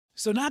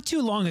So not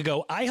too long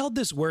ago, I held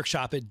this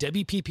workshop at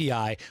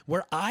WPPI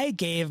where I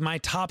gave my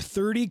top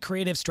 30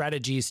 creative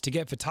strategies to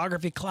get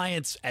photography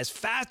clients as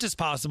fast as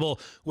possible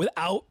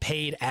without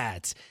paid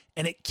ads.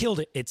 And it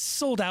killed it. It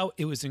sold out.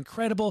 It was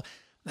incredible.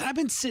 And I've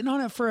been sitting on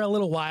it for a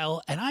little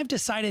while, and I've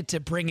decided to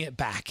bring it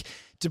back.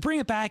 To bring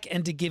it back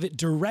and to give it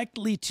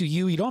directly to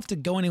you. You don't have to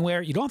go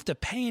anywhere. You don't have to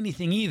pay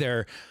anything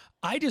either.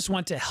 I just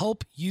want to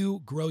help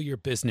you grow your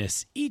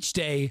business. Each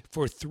day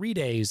for 3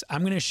 days, I'm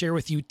going to share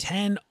with you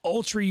 10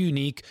 ultra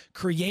unique,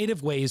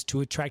 creative ways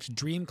to attract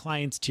dream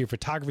clients to your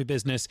photography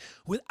business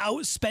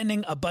without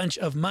spending a bunch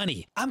of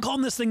money. I'm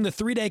calling this thing the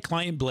 3-day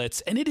client blitz,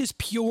 and it is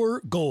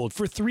pure gold.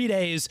 For 3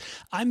 days,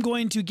 I'm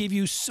going to give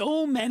you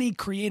so many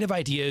creative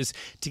ideas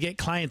to get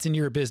clients into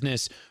your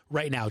business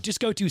right now. Just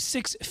go to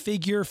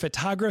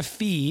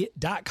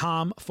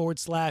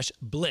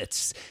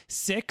sixfigurephotography.com/blitz.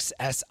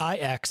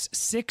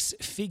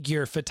 sixfigurephotography.com/blitz.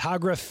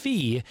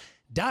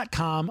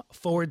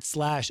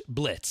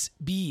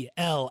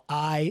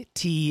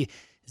 BLITZ.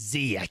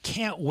 I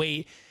can't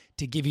wait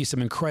to give you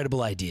some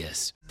incredible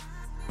ideas.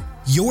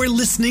 You're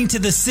listening to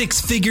the Six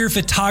Figure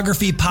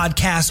Photography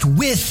Podcast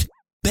with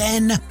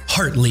Ben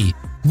Hartley,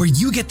 where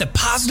you get the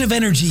positive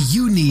energy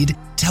you need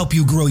to help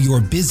you grow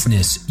your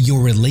business,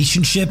 your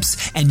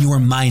relationships, and your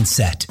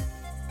mindset.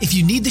 If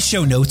you need the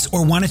show notes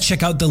or want to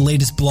check out the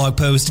latest blog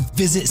post,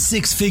 visit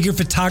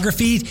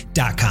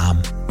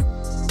sixfigurephotography.com.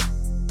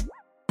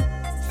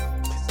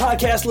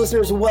 Podcast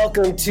listeners,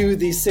 welcome to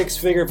the Six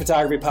Figure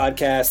Photography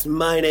Podcast.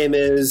 My name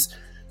is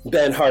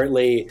Ben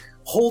Hartley,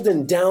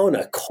 holding down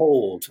a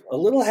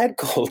little head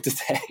cold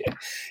today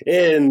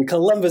in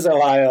Columbus,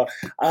 Ohio.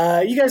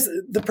 You guys,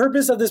 the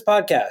purpose of this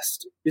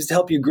podcast is to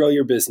help you grow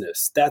your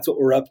business. That's what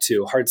we're up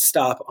to. Hard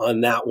stop on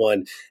that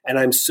one. And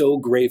I'm so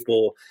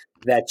grateful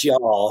that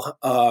y'all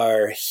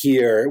are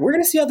here. We're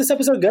going to see how this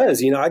episode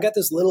goes. I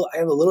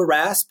have a little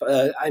rasp.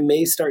 I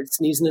may start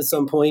sneezing at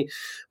some point,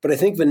 but I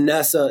think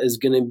Vanessa is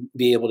going to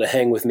be able to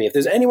hang with me. If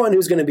there's anyone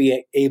who's going to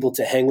be able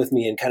to hang with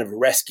me and kind of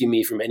rescue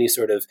me from any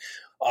sort of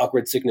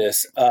awkward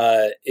sickness,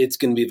 it's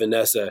going to be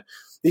Vanessa.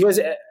 Because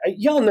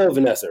y'all know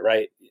Vanessa,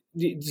 right?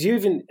 Do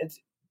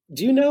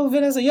you know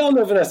Vanessa? Y'all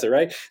know Vanessa,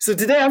 right? So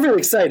today I'm really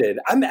excited.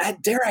 I'm,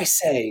 dare I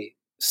say,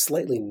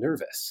 slightly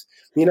nervous.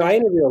 I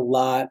interview a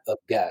lot of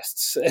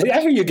guests.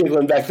 I hear you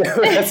giggling back there.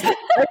 I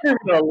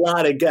interview a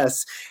lot of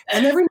guests.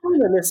 And every now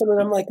and then there's someone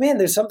I'm like, man,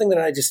 there's something that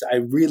I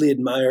really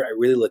admire, I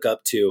really look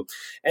up to.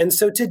 And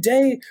so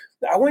today,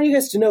 I want you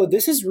guys to know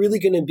this is really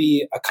going to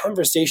be a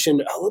conversation,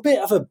 a little bit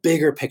of a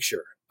bigger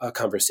picture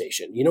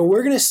conversation.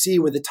 We're going to see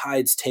where the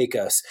tides take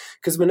us,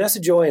 because Vanessa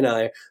Joy and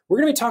I, we're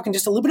going to be talking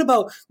just a little bit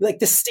about like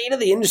the state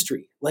of the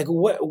industry. Like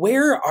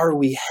where are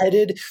we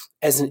headed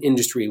as an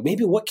industry?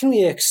 Maybe what can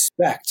we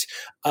expect?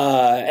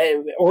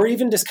 Or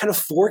even just kind of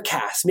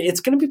forecast. It's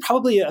going to be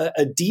probably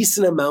a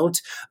decent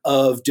amount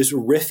of just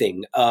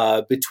riffing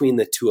between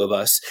the two of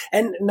us,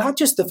 and not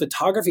just the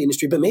photography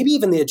industry, but maybe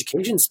even the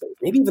education space,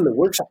 maybe even the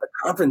workshop, the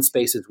conference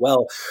space as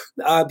well,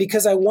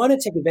 because I want to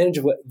take advantage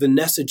of what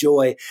Vanessa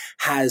Joy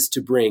has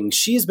to bring.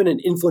 She's been an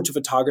influential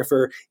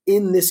photographer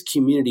in this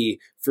community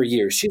for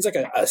years. She's like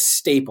a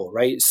staple,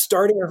 right?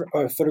 Starting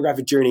her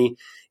photographic journey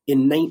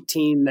in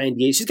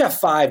 1998. She's got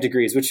 5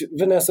 degrees, which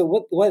Vanessa,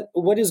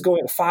 what is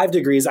going on? 5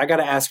 degrees. I got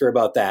to ask her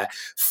about that.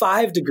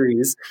 5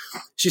 degrees.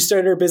 She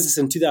started her business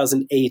in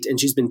 2008, and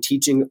she's been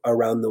teaching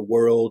around the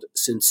world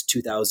since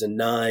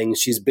 2009.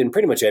 She's been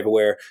pretty much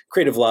everywhere.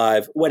 Creative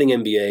Live, Wedding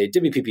MBA,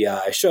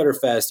 WPPI,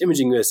 Shutterfest,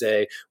 Imaging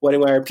USA,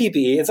 Wedding Wire,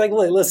 PPE. It's like,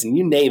 listen,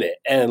 you name it.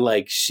 And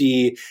like,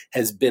 she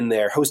has been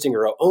there hosting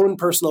her own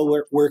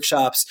personal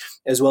workshops,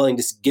 as well as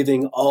just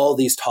giving all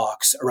these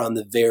talks around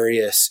the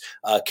various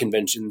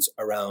conventions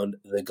around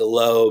the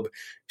globe.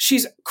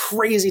 She's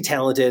crazy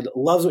talented,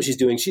 loves what she's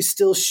doing. She's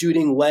still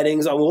shooting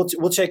weddings.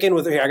 We'll check in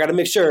with her here. I got to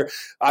make sure.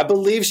 I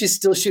believe she's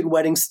still shooting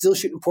weddings, still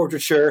shooting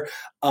portraiture,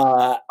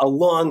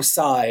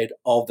 alongside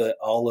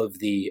all of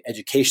the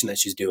education that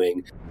she's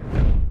doing.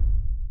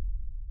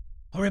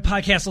 All right,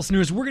 podcast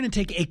listeners, we're going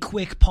to take a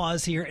quick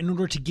pause here in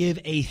order to give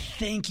a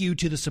thank you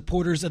to the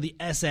supporters of the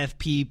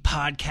SFP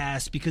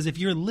podcast, because if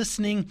you're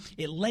listening,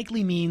 it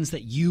likely means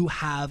that you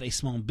have a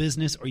small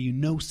business or you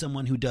know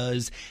someone who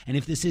does. And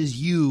if this is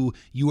you,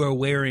 you are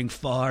wearing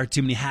far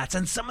too many hats.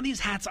 And some of these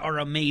hats are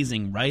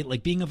amazing, right?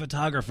 Like being a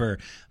photographer,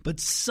 but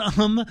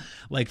some,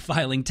 like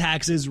filing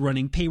taxes,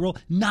 running payroll,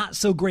 not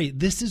so great.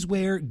 This is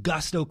where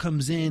Gusto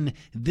comes in.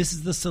 This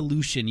is the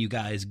solution, you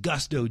guys.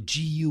 Gusto,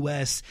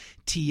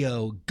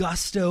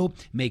 Gusto. Gusto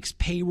makes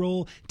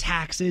payroll,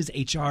 taxes,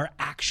 HR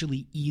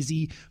actually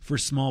easy for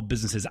small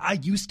businesses. I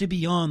used to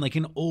be on like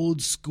an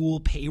old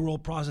school payroll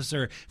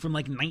processor from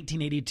like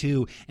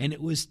 1982, and it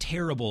was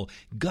terrible.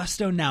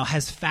 Gusto now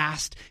has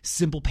fast,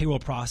 simple payroll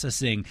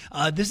processing.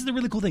 This is the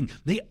really cool thing.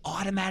 They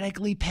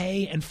automatically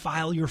pay and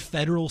file your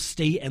federal,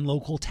 state, and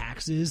local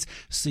taxes,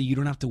 so you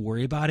don't have to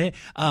worry about it.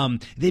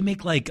 They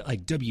make like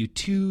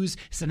W-2s,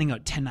 sending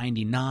out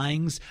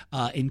 1099s,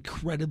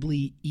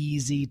 incredibly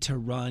easy to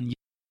run.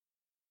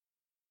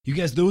 You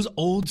guys, those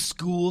old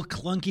school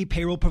clunky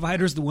payroll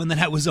providers, the one that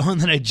I was on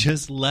that I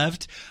just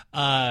left,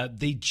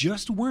 they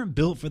just weren't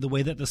built for the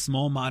way that the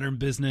small modern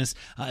business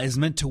is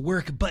meant to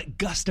work, but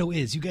Gusto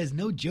is. You guys,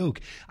 no joke.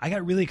 I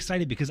got really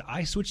excited because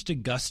I switched to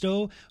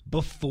Gusto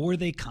before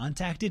they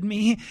contacted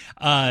me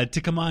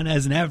to come on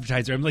as an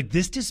advertiser. I'm like,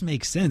 this just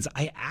makes sense.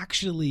 I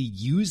actually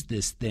use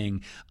this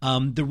thing.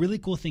 The really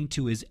cool thing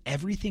too is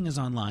everything is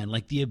online,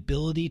 like the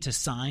ability to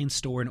sign,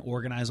 store, and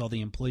organize all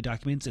the employee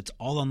documents. It's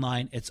all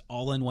online. It's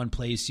all in one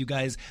place. You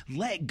guys,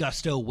 let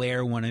Gusto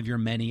wear one of your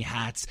many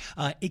hats.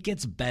 It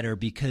gets better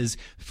because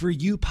for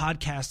you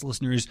podcast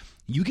listeners,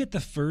 you get the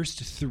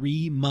first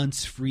 3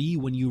 months free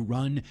when you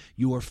run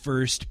your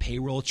first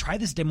payroll. Try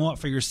this demo out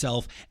for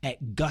yourself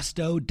at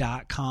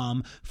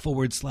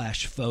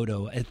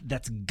gusto.com/photo.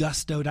 That's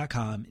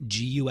gusto.com,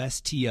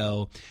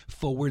 GUSTO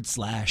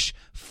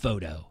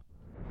 /photo.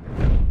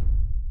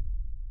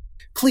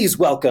 Please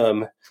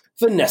welcome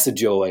Vanessa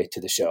Joy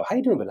to the show. How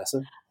you doing,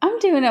 Vanessa? I'm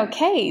doing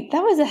okay.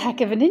 That was a heck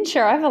of an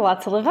intro. I have a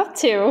lot to live up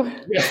to.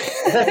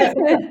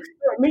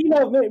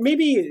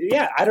 Maybe,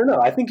 yeah. I don't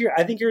know. I think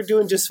you're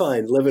doing just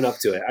fine, living up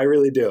to it. I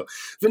really do.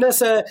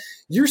 Vanessa,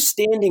 you're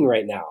standing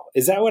right now.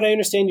 Is that what I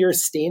understand? You're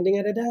standing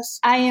at a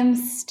desk? I am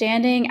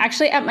standing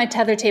actually at my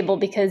tether table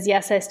because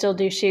yes, I still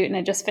do shoot, and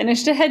I just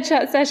finished a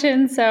headshot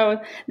session.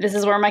 So this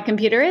is where my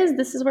computer is.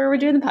 This is where we're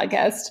doing the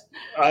podcast.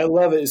 I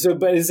love it. So,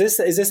 but is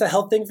this a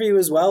health thing for you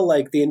as well?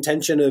 Like the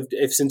intention of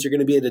since you're going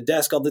to be at a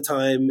desk all the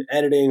time,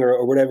 editing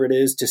or whatever it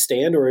is, to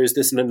stand, or is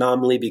this an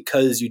anomaly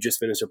because you just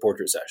finished a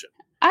portrait session?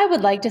 I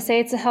would like to say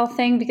it's a health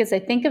thing because I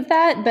think of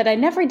that, but I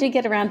never did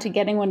get around to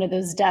getting one of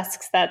those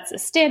desks that's a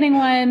standing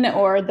one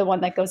or the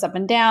one that goes up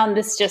and down.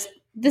 This is just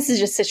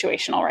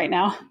situational right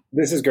now.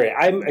 This is great.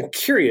 I'm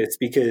curious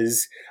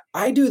because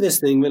I do this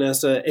thing,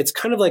 Vanessa. It's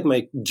kind of like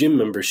my gym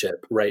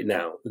membership right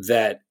now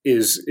that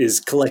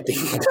is collecting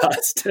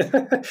dust.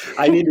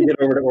 I need to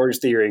get over to Orange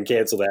Theory and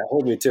cancel that.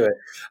 Hold me to it.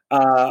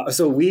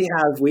 So we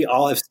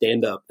all have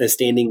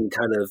standing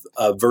kind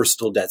of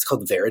versatile desks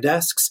called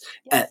Veridesks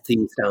at the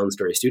Sound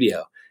Story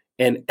Studio.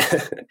 And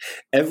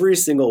every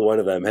single one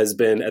of them has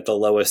been at the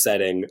lowest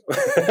setting.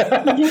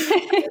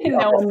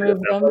 No one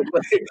moved them.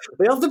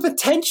 They have the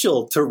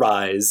potential to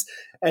rise.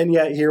 And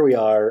yet here we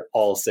are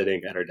all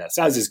sitting at our desks.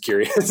 I was just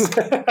curious.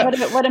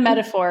 What a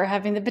metaphor,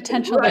 having the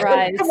potential to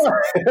rise.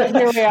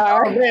 Here we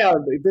are. Oh,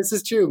 man, this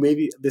is true.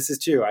 Maybe this is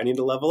true. I need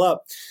to level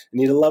up.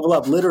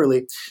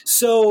 Literally.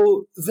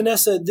 So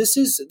Vanessa, this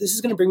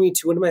is going to bring me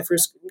to one of my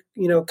first,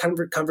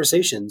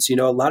 conversations. A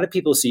lot of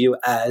people see you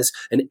as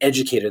an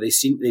educator. They've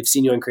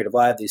seen you on Creative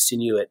Live. They've seen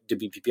you at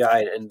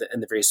WPPI and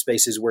the various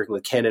spaces working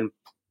with Canon.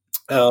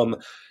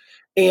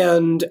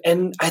 And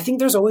I think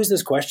there's always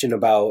this question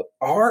about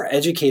are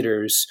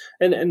educators,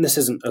 and this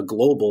isn't a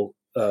global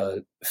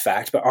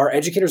fact, but are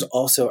educators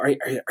also, are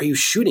you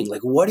shooting?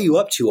 Like, what are you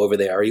up to over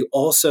there? Are you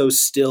also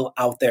still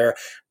out there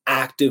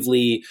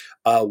actively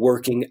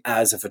working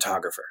as a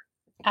photographer?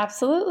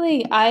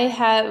 Absolutely.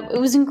 It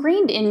was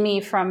ingrained in me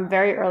from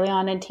very early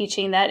on in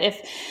teaching that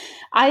if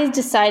I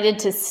decided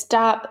to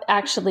stop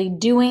actually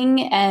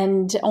doing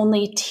and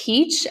only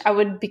teach, I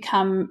would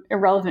become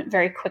irrelevant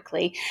very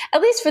quickly,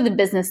 at least for the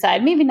business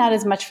side, maybe not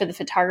as much for the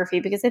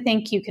photography, because I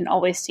think you can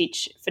always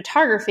teach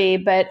photography,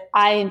 but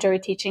I enjoy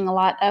teaching a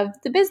lot of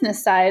the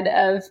business side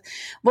of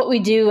what we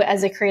do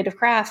as a creative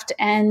craft.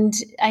 And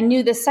I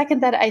knew the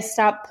second that I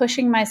stopped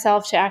pushing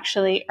myself to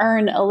actually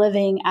earn a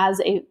living as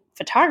a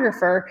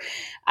photographer,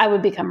 I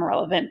would become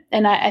irrelevant.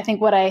 And I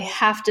think what I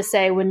have to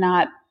say would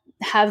not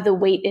have the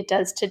weight it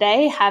does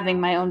today,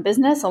 having my own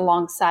business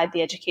alongside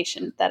the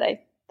education that I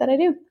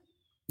do.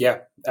 Yeah,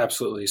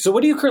 absolutely. So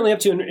what are you currently up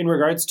to in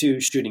regards to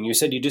shooting? You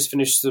said you just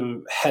finished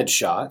some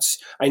headshots.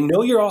 I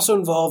know you're also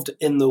involved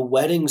in the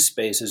wedding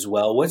space as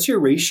well. What's your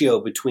ratio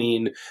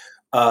between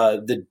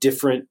the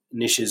different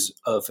niches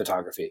of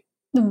photography?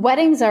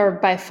 Weddings are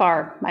by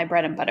far my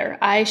bread and butter.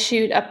 I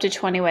shoot up to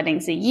 20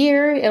 weddings a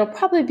year. It'll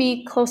probably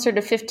be closer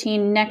to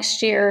 15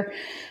 next year,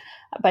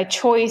 by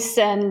choice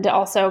and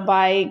also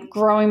by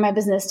growing my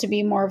business to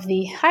be more of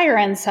the higher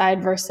end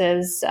side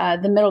versus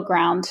the middle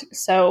ground.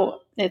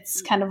 So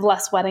it's kind of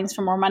less weddings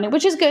for more money,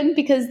 which is good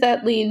because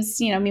that leaves,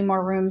 me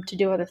more room to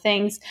do other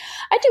things.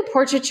 I do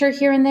portraiture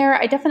here and there.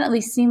 I definitely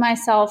see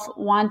myself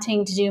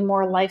wanting to do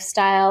more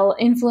lifestyle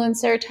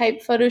influencer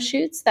type photo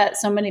shoots that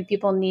so many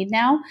people need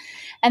now.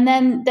 And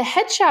then the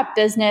headshot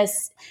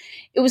business,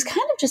 it was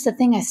kind of just a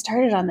thing I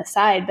started on the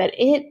side, but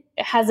it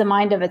has a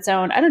mind of its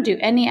own. I don't do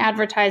any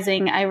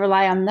advertising. I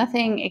rely on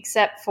nothing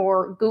except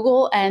for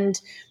Google,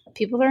 and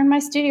people are in my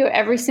studio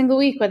every single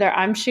week, whether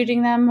I'm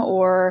shooting them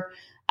or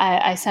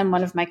I send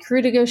one of my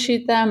crew to go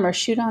shoot them or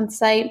shoot on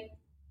site.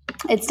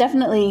 It's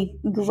definitely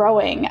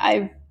growing.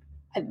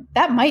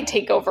 That might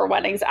take over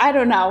weddings. I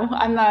don't know.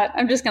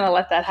 I'm just going to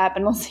let that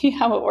happen. We'll see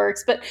how it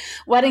works. But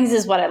weddings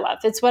is what I love.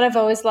 It's what I've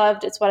always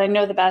loved. It's what I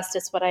know the best.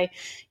 It's what I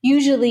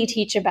usually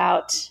teach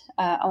about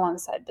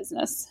alongside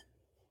business.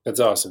 That's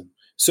awesome.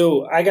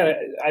 So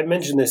I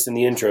mentioned this in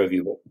the intro of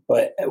you,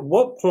 but at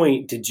what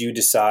point did you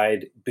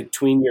decide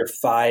between your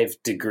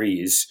 5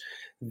 degrees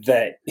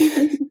that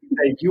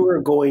you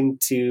were going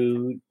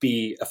to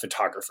be a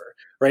photographer,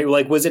 right?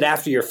 Like, was it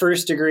after your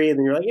first degree and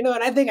then you're like, you know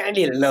what, I think I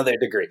need another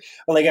degree?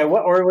 Or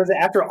was it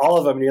after all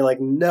of them and you're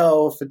like,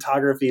 no,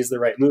 photography is the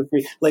right move for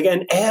me? Like,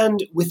 and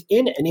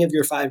within any of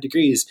your 5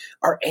 degrees,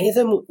 are any of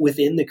them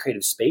within the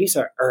creative space?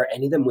 Are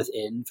any of them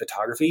within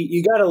photography?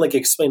 You got to like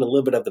explain a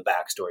little bit of the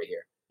backstory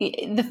here.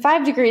 The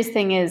 5 degrees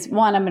thing is,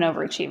 one, I'm an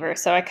overachiever,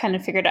 so I kind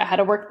of figured out how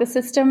to work the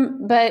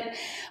system. But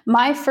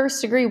my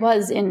first degree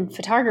was in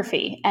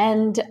photography,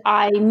 and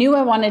I knew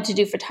I wanted to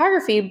do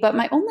photography, but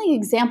my only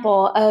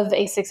example of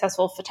a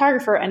successful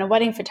photographer and a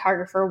wedding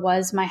photographer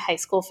was my high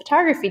school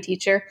photography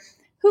teacher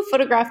who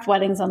photographed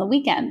weddings on the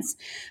weekends.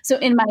 So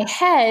in my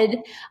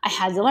head, I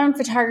had to learn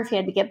photography, I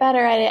had to get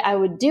better at it, I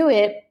would do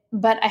it,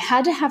 but I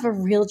had to have a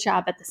real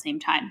job at the same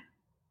time.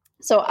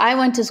 So I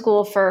went to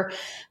school for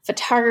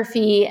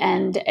photography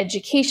and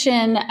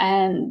education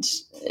and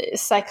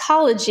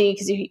psychology,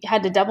 because you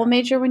had to double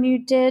major when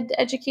you did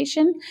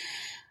education.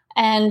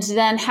 And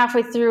then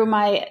halfway through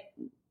my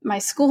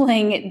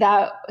schooling,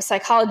 that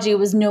psychology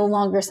was no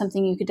longer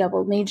something you could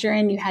double major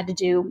in. You had to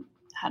do,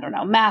 I don't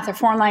know, math or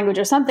foreign language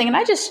or something. And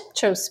I just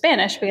chose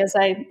Spanish because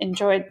I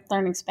enjoyed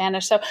learning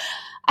Spanish. So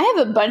I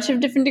have a bunch of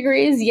different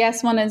degrees.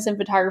 Yes, one is in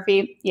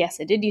photography. Yes,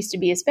 I did used to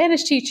be a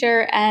Spanish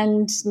teacher.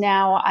 And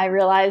now I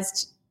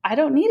realized I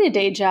don't need a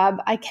day job.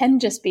 I can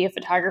just be a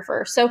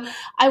photographer. So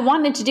I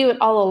wanted to do it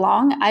all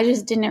along. I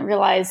just didn't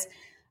realize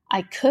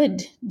I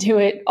could do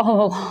it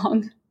all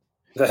along.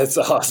 That's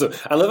awesome.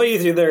 I love how you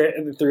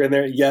threw in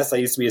there. Yes, I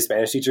used to be a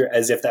Spanish teacher,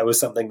 as if that was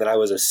something that I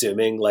was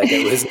assuming. Like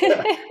it was,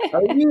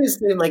 you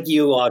assume like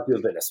you ought to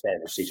have been a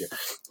Spanish teacher.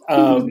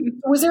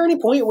 Was there any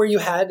point where you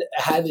had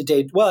a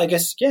day? Well, I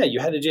guess you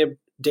had a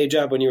day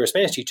job when you were a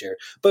Spanish teacher.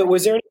 But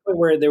was there any point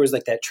where there was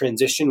like that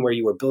transition where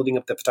you were building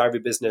up the photography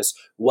business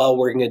while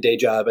working a day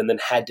job, and then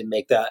had to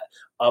make that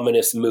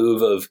ominous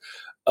move of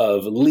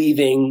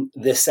leaving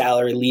the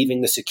salary,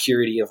 leaving the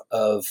security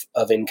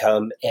of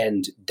income,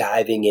 and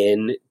diving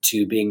in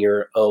to being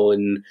your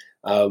own,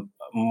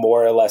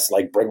 more or less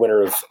like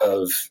breadwinner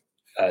of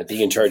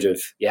being in charge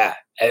of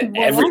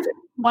everything?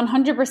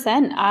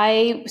 100%.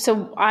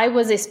 I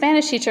was a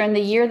Spanish teacher, and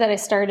the year that I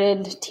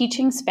started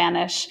teaching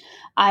Spanish,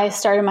 I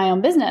started my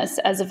own business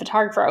as a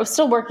photographer. I was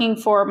still working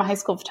for my high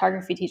school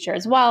photography teacher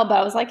as well, but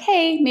I was like,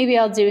 hey, maybe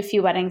I'll do a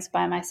few weddings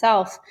by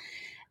myself.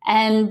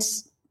 And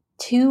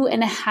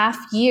 2.5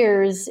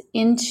 years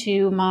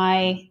into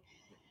my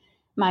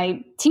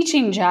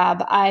teaching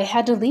job, I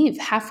had to leave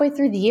halfway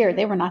through the year.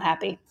 They were not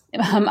happy.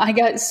 I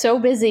got so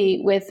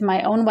busy with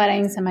my own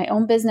weddings and my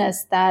own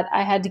business that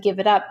I had to give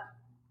it up.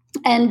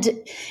 And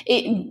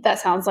that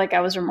sounds like I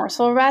was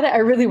remorseful about it. I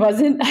really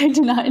wasn't. I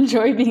did not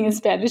enjoy being a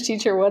Spanish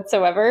teacher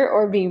whatsoever,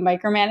 or being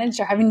micromanaged,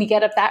 or having to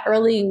get up that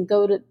early and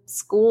go to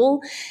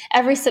school.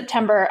 Every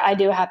September, I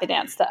do a happy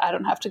dance that I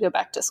don't have to go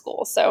back to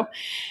school. So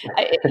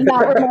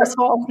not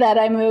remorseful that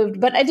I moved,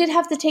 but I did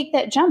have to take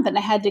that jump, and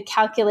I had to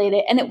calculate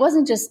it. And it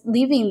wasn't just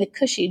leaving the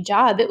cushy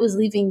job. It was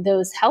leaving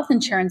those health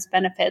insurance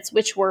benefits,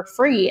 which were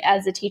free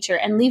as a teacher,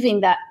 and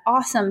leaving that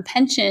awesome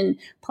pension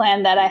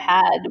plan that I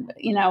had,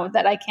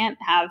 that I can't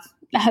have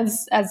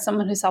as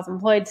someone who's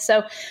self-employed. So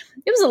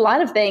it was a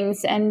lot of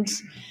things. And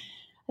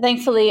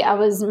thankfully I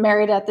was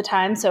married at the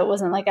time, so it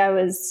wasn't like I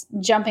was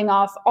jumping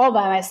off all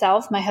by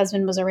myself. My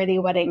husband was already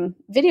a wedding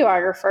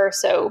videographer,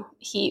 so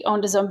he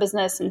owned his own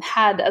business and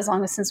had as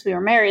long as since we were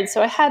married.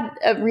 So I had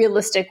a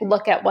realistic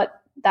look at what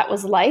that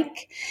was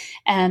like.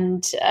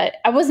 And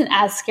I wasn't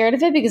as scared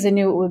of it because I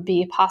knew it would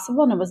be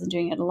possible, and I wasn't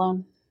doing it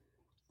alone.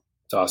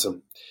 It's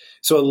awesome.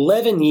 So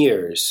 11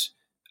 years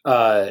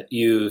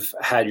you've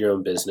had your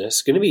own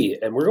business. Going to be,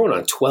 and we're going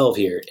on 12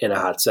 here in a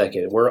hot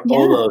second. We're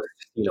almost,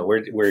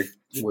 we're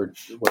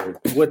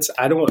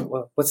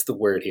what's the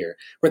word here?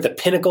 We're at the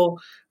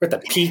pinnacle. We're at the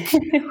peak.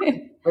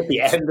 We're at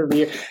the end of the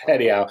year.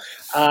 Anyhow,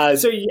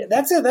 so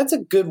that's a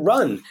good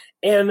run.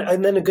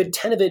 And then a good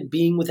 10 of it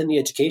being within the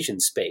education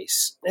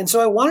space. And so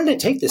I wanted to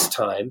take this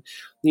time.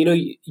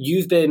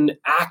 You've been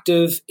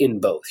active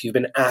in both. You've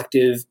been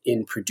active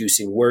in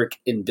producing work,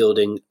 in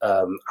building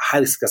a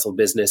highly successful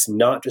business,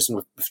 not just in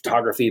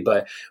photography,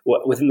 but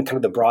within the kind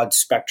of the broad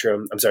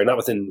spectrum. I'm sorry, not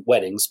within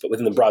weddings, but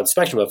within the broad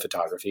spectrum of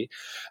photography,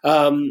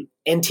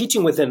 and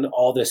teaching within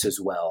all this as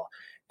well.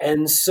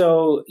 And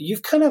so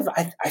you've kind of,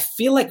 I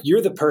feel like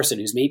you're the person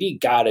who's maybe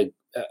got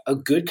a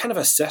good kind of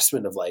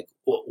assessment of like,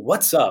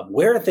 what's up?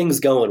 Where are things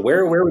going?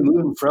 Where are we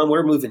moving from?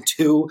 Where are we moving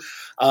to?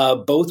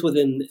 Both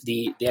within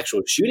the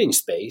actual shooting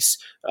space,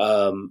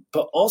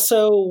 but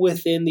also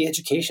within the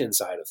education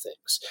side of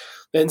things.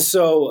 And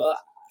so,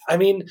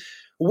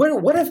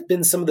 what have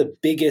been some of the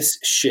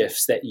biggest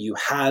shifts that you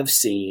have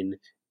seen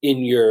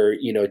in your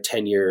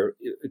 10-year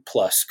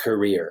plus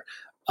career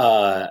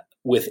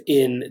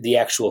within the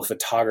actual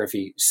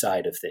photography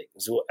side of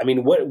things? I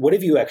mean, what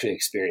have you actually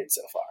experienced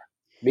so far?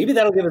 Maybe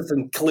that'll give us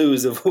some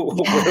clues of where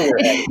we're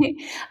at.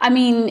 I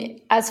mean,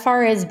 as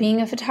far as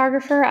being a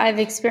photographer, I've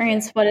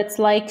experienced what it's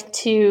like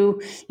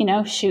to,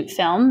 shoot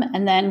film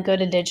and then go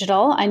to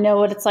digital. I know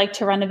what it's like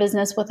to run a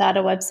business without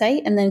a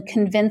website and then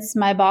convince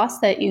my boss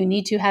that you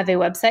need to have a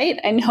website.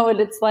 I know what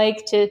it's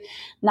like to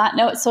not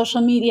know what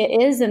social media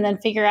is and then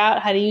figure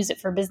out how to use it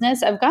for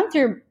business. I've gone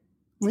through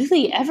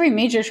really every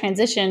major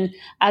transition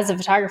as a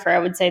photographer. I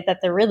would say that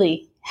there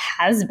really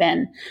has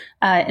been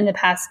in the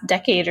past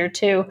decade or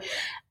two.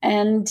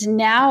 And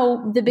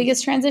now the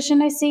biggest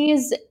transition I see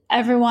is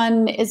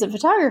everyone is a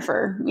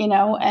photographer,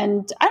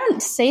 and I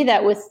don't say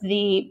that with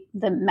the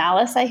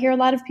malice I hear a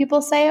lot of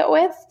people say it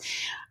with.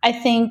 I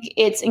think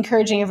it's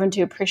encouraging everyone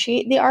to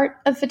appreciate the art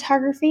of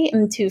photography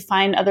and to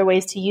find other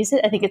ways to use it.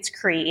 I think it's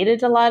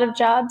created a lot of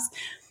jobs,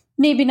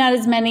 maybe not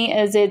as many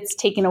as it's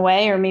taken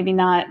away, or maybe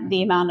not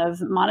the amount of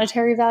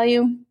monetary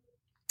value,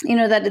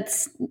 that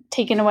it's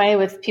taken away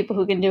with people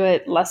who can do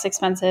it less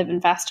expensive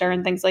and faster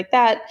and things like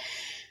that.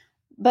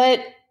 But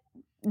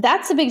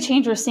that's a big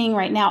change we're seeing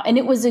right now. And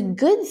it was a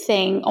good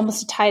thing, almost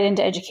to tie it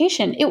into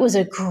education. It was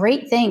a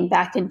great thing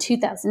back in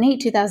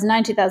 2008,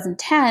 2009,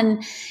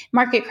 2010.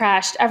 Market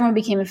crashed. Everyone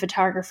became a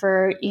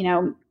photographer.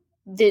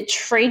 The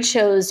trade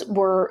shows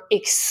were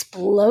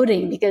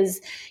exploding because,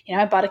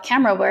 I bought a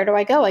camera. Where do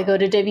I go? I go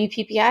to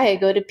WPPI. I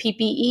go to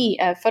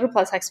PPE, Photo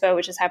Plus Expo,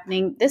 which is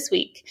happening this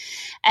week.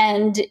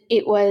 And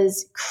it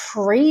was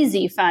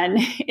crazy fun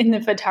in the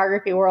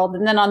photography world.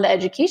 And then on the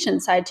education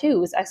side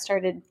too, I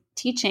started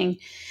teaching.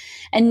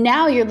 And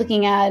now you're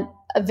looking at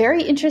a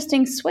very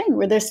interesting swing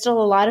where there's still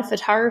a lot of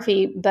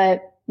photography, but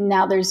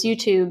now there's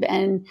YouTube,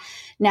 and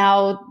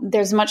now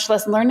there's much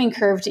less learning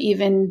curve to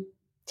even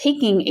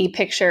taking a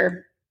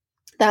picture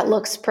that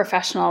looks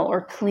professional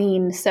or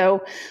clean.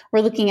 So we're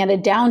looking at a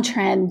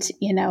downtrend,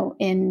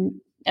 in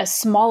a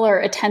smaller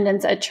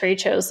attendance at trade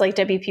shows like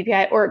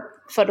WPPI or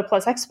Photo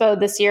Plus Expo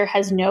this year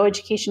has no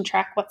education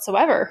track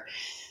whatsoever.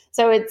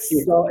 So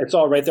it's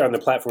all right there on the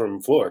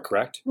platform floor,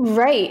 correct?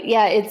 Right.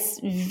 Yeah, it's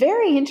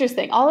very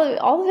interesting. All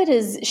of it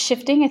is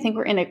shifting. I think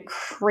we're in a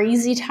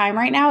crazy time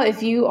right now.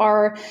 If you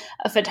are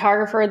a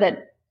photographer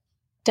that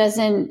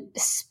doesn't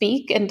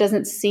speak and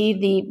doesn't see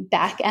the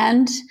back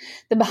end,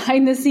 the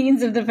behind the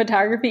scenes of the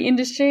photography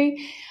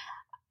industry,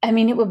 I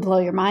mean, it would blow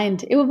your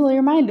mind. It would blow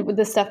your mind with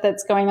the stuff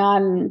that's going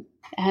on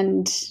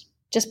and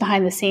just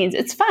behind the scenes.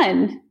 It's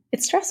fun.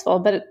 It's stressful,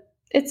 but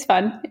it's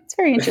fun. It's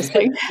very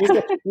interesting.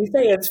 You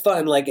say it's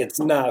fun like it's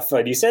not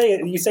fun. You say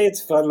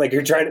it's fun like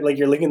you're trying to, like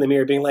you're looking in the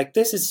mirror being like,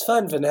 this is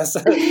fun, Vanessa.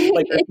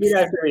 Like repeat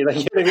after me, like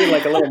you're gonna be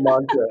like a little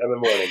mantra in the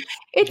morning.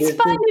 It's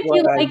fun if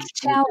you like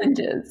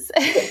challenges.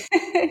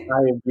 I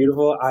am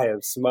beautiful. I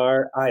am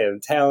smart. I am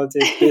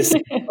talented. This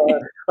is fun.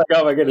 Like,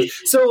 oh my goodness.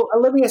 So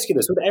let me ask you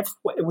this: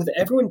 with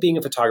everyone being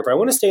a photographer, I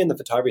want to stay on the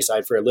photography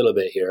side for a little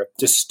bit here.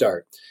 Just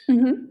start.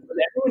 Mm-hmm. With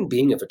everyone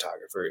being a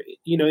photographer,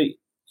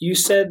 you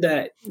said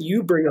that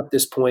you bring up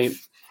this point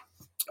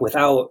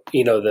without,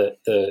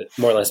 the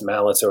more or less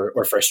malice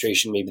or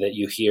frustration maybe that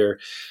you hear.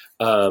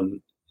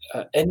 And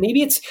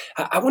maybe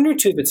I wonder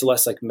too if it's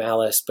less like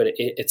malice, but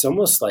it's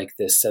almost like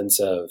this sense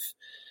of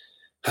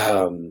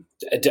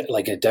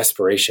like a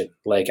desperation.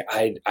 Like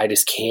I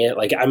just can't,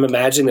 like I'm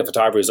imagining the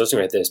photographer who's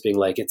listening to this being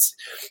like,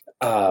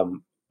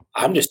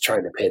 I'm just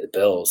trying to pay the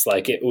bills.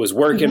 Like it was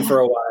working for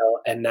a while.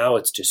 And now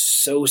it's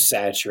just so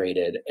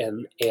saturated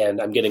and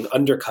I'm getting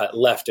undercut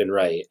left and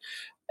right.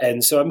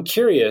 And so I'm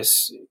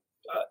curious,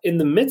 in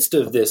the midst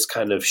of this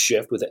kind of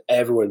shift with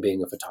everyone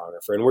being a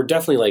photographer, and we're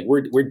definitely like,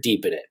 we're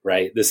deep in it,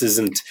 right? This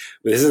isn't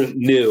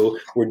new.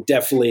 We're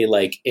definitely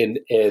like in,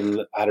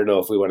 I don't know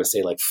if we want to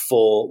say like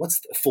full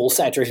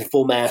saturation,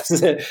 full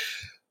mass.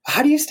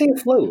 How do you stay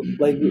afloat?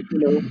 Like,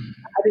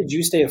 how did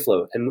you stay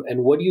afloat?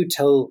 And what do you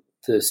tell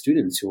the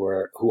students who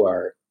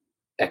are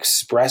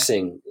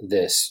expressing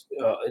this?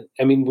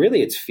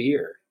 Really it's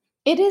fear.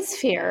 It is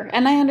fear.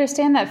 And I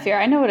understand that fear.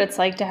 I know what it's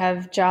like to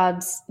have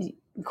jobs,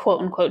 quote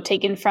unquote,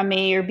 taken from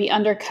me or be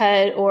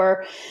undercut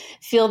or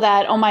feel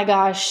that, oh my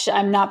gosh,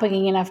 I'm not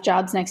booking enough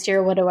jobs next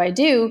year. What do I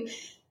do?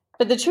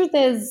 But the truth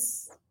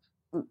is,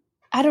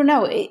 I don't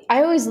know.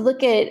 I always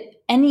look at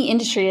any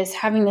industry as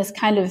having this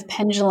kind of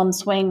pendulum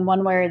swing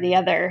one way or the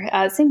other.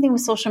 Same thing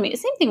with social media,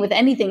 same thing with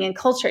anything in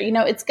culture.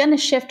 It's going to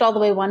shift all the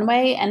way one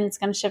way and it's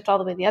going to shift all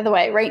the way the other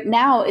way. Right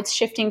now, it's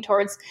shifting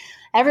towards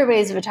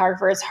everybody's a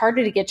photographer. It's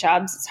harder to get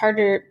jobs. It's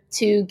harder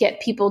to get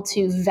people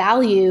to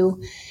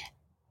value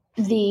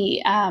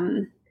the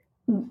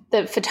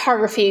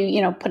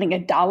photography, putting a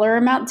dollar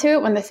amount to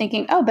it when they're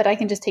thinking, oh, but I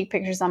can just take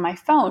pictures on my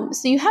phone.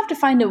 So you have to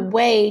find a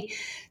way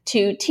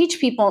to teach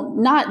people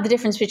not the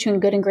difference between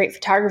good and great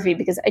photography,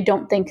 because I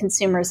don't think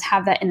consumers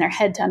have that in their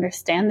head to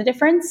understand the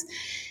difference.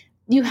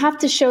 You have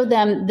to show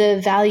them the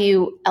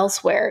value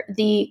elsewhere,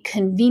 the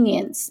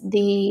convenience,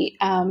 the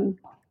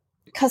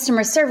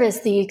customer service,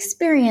 the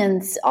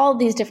experience, all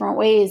these different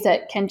ways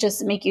that can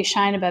just make you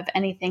shine above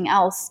anything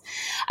else.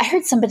 I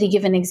heard somebody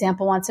give an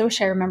example once, I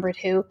wish I remembered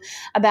who,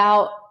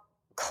 about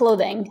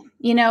clothing.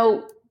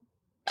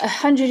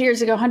 100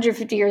 years ago,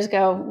 150 years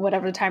ago,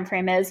 whatever the time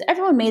frame is,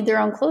 everyone made their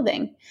own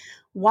clothing.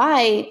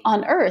 why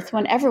on earth,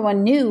 when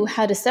everyone knew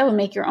how to sew and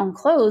make your own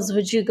clothes,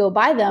 would you go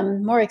buy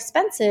them more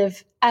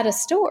expensive at a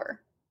store?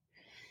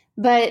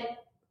 But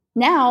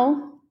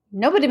now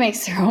nobody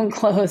makes their own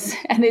clothes,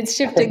 and it's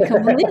shifted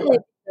completely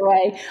the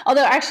way.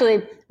 Although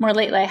actually more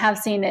lately I have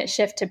seen it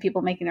shift to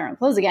people making their own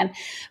clothes again.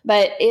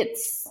 But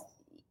it's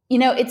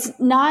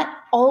not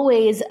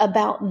always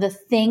about the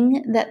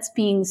thing that's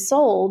being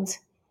sold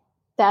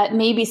that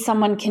maybe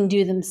someone can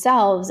do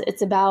themselves.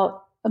 It's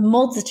about a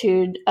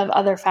multitude of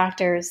other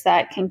factors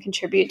that can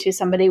contribute to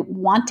somebody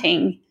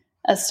wanting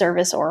a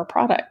service or a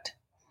product.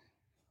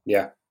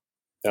 Yeah,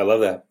 I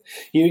love that.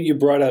 You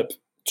brought up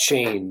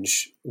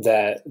change,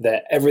 that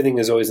everything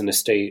is always in a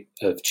state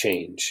of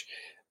change.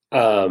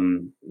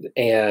 And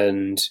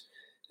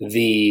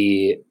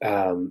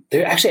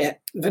there actually,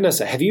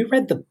 Vanessa, have you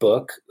read the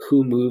book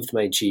Who Moved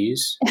My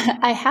Cheese?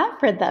 I have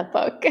read that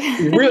book.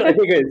 Really?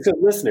 Okay, good. So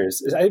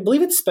listeners, I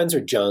believe it's Spencer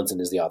Johnson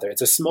is the author.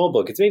 It's a small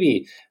book. It's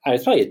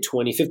probably a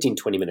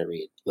 20 minute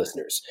read,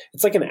 listeners.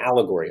 It's like an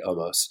allegory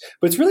almost,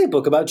 but it's really a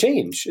book about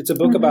change. It's a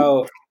book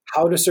about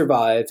how to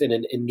survive in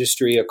an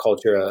industry, a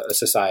culture, a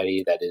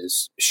society that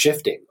is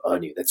shifting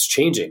on you, that's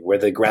changing, where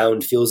the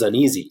ground feels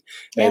uneasy,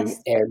 and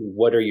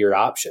what are your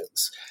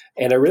options?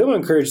 And I really want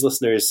to encourage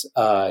listeners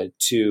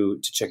to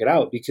check it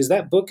out, because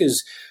that book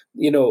is,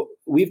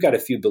 we've got a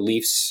few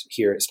beliefs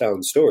here at Style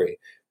and Story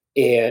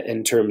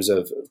in terms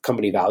of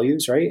company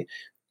values, right?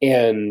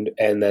 And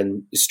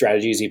then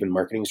strategies, even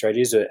marketing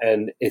strategies.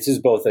 And this is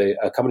both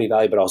a company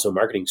value, but also a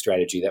marketing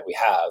strategy that we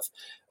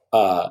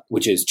have,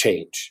 which is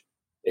change.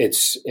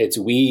 It's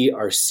we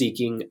are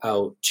seeking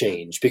out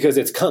change because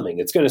it's coming.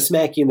 It's going to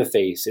smack you in the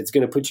face. It's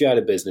going to put you out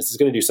of business. It's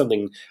going to do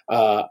something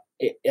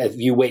if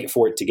you wait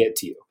for it to get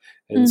to you.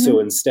 And so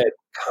instead,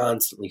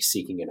 constantly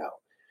seeking it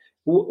out.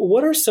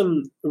 What are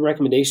some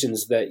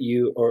recommendations that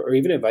you, or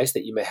even advice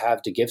that you may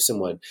have to give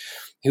someone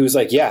who's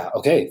like, yeah,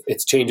 okay,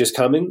 it's change is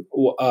coming.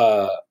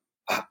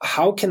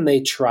 How can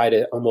they try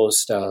to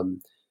almost, I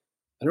don't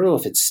know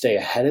if it's stay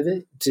ahead of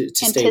it, to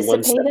stay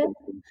one step,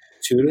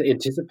 to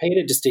anticipate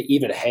it, just to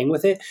even hang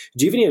with it?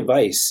 Do you have any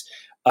advice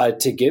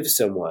to give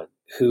someone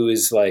who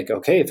is like,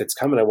 okay, if it's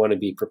coming, I want to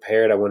be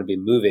prepared. I want to be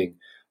moving.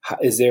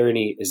 Is there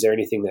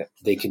anything that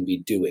they can be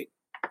doing?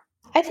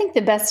 I think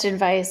the best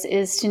advice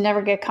is to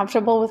never get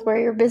comfortable with where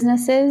your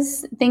business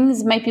is.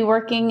 Things might be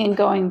working and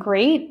going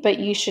great, but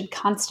you should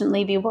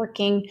constantly be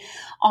working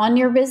on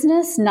your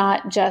business,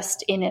 not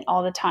just in it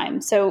all the time.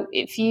 So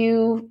if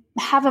you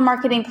have a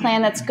marketing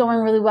plan that's going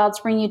really well, it's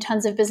bringing you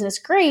tons of business,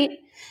 great.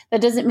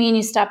 That doesn't mean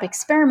you stop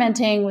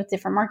experimenting with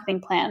different marketing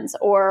plans.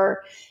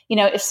 Or,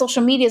 if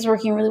social media is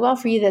working really well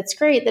for you, that's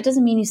great. That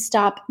doesn't mean you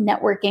stop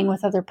networking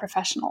with other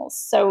professionals.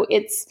 So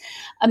it's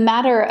a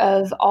matter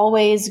of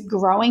always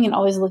growing and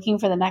always looking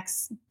for the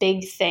next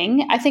big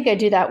thing. I think I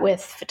do that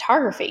with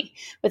photography.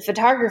 With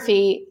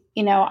photography,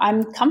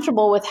 I'm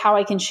comfortable with how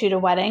I can shoot a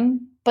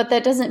wedding, but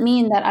that doesn't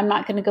mean that I'm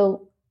not going to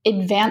go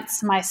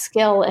advance my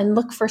skill and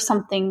look for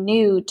something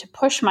new to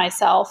push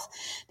myself,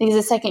 because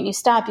the second you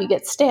stop, you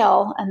get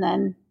stale, and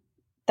then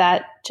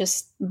that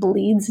just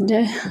bleeds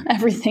into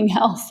everything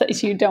else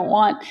that you don't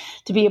want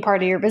to be a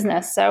part of your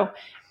business. So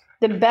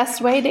the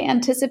best way to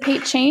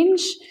anticipate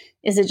change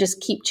is to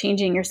just keep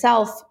changing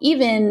yourself,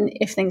 even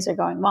if things are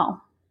going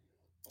well.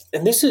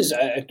 And this is,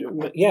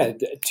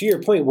 to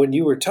your point, when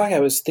you were talking,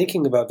 I was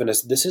thinking about,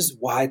 Vanessa, this is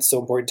why it's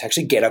so important to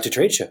actually get out to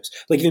trade shows.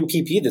 Like even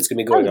PP that's going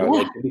to be going on,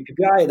 like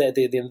PPI at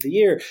the end of the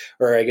year,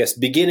 or I guess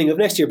beginning of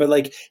next year. But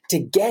like to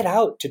get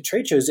out to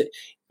trade shows,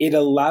 it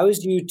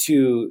allows you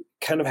to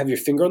kind of have your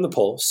finger on the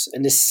pulse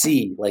and to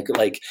see,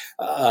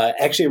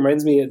 actually it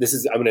reminds me, I'm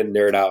going to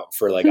nerd out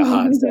for like a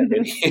hot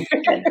second.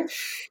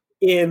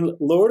 In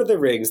Lord of the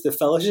Rings, the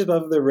Fellowship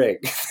of the Ring.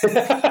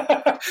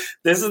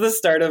 This is the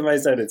start of my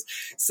sentence.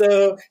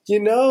 So,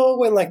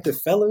 when like the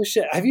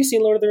Fellowship, have you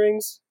seen Lord of the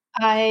Rings?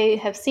 I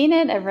have seen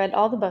it. I've read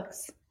all the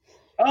books.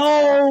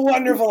 Oh,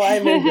 wonderful.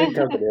 I'm in good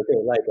company. Okay,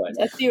 likewise.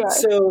 Yes, you are.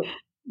 So,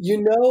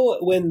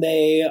 when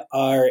they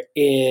are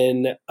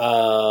in,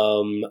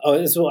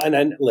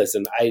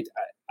 listen,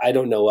 I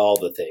don't know all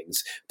the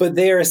things, but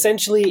they are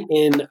essentially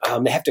in.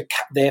 They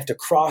have to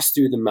cross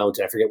through the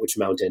mountain. I forget which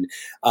mountain.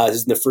 This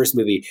is in the first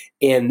movie,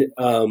 and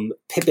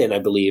Pippin, I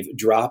believe,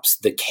 drops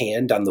the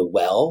can down the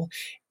well,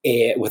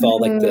 with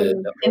all like the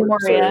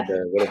Moria,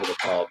 whatever they're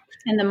called,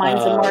 in the mines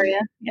of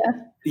Moria. Yeah.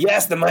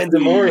 Yes, the Mines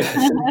of Moria.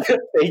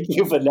 Thank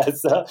you,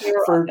 Vanessa,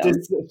 for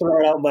just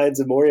throwing out Mines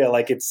of Moria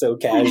like it's so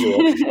casual.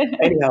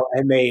 Anyhow,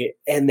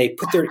 and they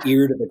put their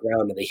ear to the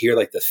ground and they hear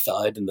like the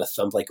thud and the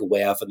thump like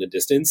way off in the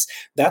distance.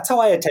 That's how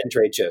I attend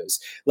trade shows.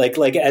 Like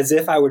as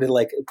if I were to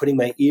like putting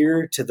my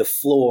ear to the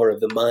floor of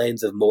the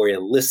Mines of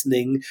Moria,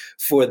 listening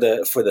for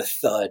the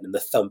thud and the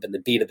thump and the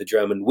beat of the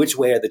drum and which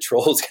way are the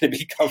trolls going to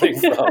be coming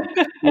from.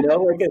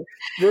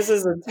 This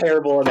is a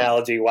terrible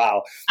analogy.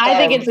 Wow. I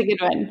think it's a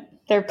good one.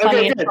 There are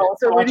plenty of trolls.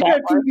 So when you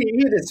got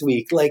TPE this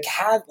week,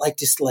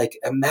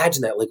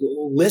 imagine that,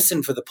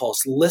 listen for the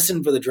pulse,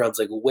 listen for the drums,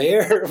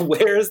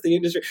 where's the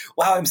industry?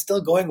 Wow, I'm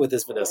still going with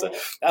this, Vanessa.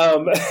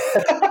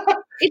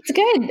 It's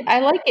good. I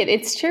like it.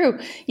 It's true.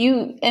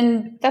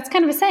 And that's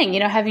kind of a saying,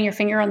 having your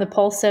finger on the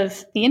pulse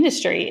of the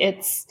industry.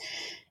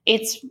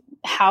 It's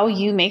how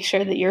you make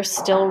sure that you're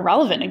still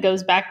relevant. It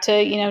goes back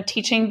to,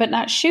 teaching, but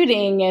not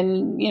shooting,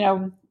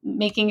 and,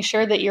 making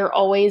sure that you're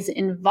always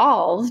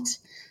involved,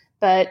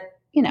 but,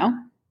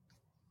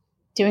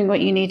 doing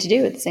what you need to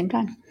do at the same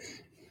time.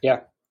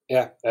 Yeah.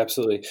 Yeah,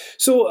 absolutely.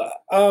 So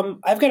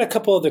I've got a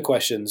couple other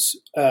questions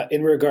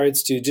in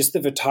regards to just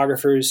the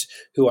photographers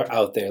who are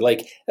out there.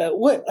 Like,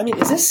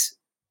 is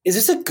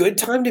this a good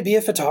time to be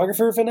a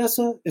photographer,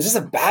 Vanessa? Is this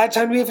a bad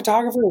time to be a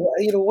photographer?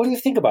 What do you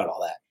think about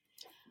all that?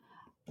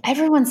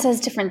 Everyone says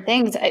different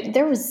things.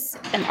 There was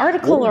an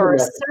article or a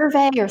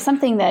survey or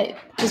something that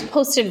was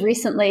posted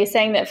recently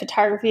saying that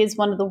photography is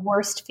one of the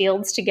worst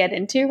fields to get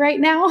into right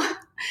now.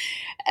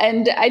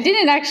 And I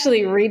didn't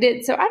actually read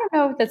it, so I don't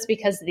know if that's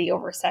because of the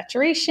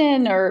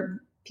oversaturation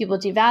or people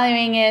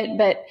devaluing it,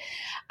 but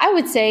I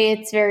would say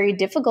it's very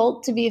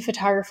difficult to be a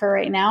photographer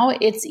right now.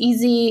 It's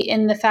easy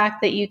in the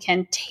fact that you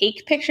can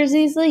take pictures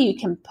easily, you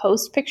can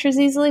post pictures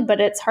easily, but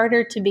it's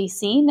harder to be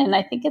seen, and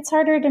I think it's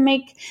harder to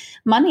make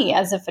money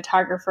as a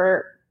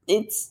photographer.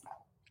 It's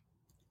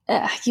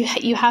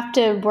you have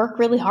to work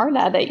really hard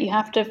at it. You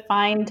have to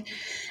find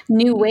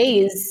new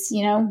ways,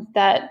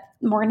 that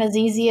weren't as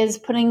easy as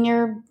putting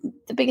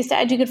the biggest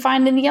ad you could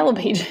find in the yellow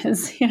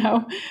pages,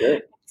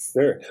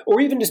 Sure.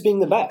 Or even just being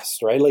the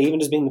best, right? Like even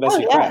just being the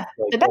best. Yeah.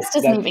 The best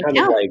doesn't even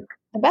count.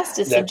 The best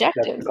is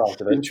subjective. That's the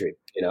cost of entry,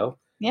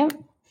 Yeah.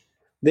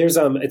 There's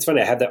it's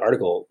funny. I have that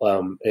article.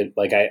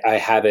 I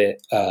have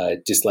it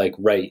just like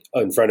right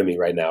in front of me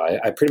right now.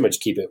 I pretty much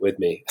keep it with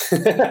me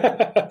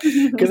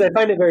because I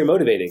find it very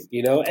motivating,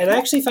 and I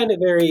actually find it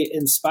very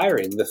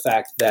inspiring. The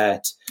fact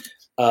that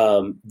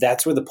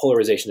that's where the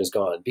polarization has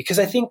gone. Because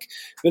I think,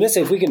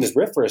 Vanessa, if we can just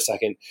riff for a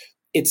second,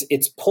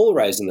 it's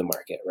polarizing the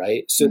market,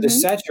 right? So the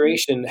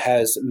saturation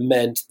has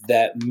meant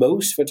that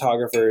most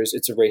photographers,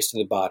 it's a race to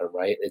the bottom,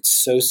 right? It's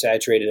so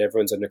saturated,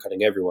 everyone's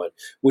undercutting everyone,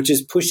 which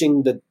is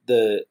pushing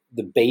the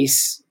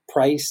base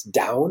price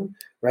down,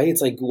 right?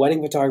 It's like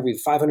wedding photography,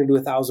 $500 to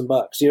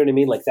 $1,000. You know what I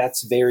mean? Like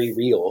that's very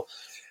real.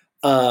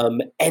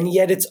 And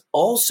yet it's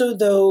also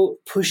though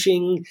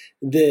pushing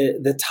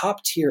the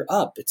top tier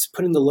up. It's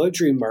putting the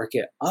luxury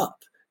market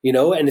up.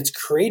 And it's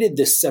created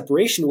this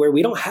separation where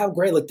we don't have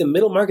like the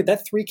middle market,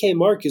 that 3K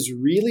mark is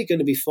really going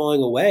to be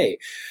falling away.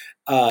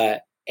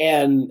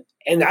 And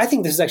I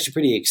think this is actually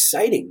pretty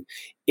exciting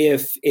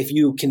if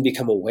you can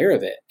become aware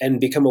of it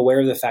and become aware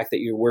of the fact that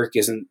your work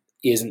isn't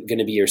going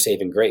to be your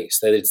saving grace,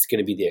 that it's going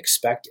to be the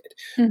expected,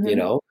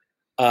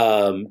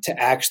 to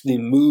actually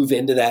move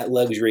into that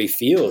luxury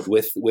field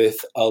with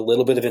a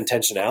little bit of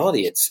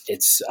intentionality.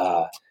 It's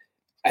I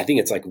think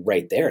it's like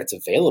right there. It's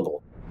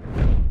available.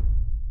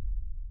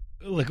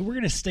 Look, we're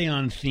going to stay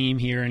on theme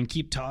here and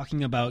keep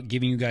talking about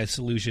giving you guys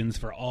solutions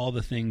for all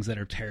the things that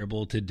are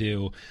terrible to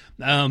do.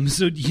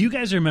 So you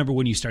guys remember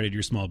when you started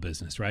your small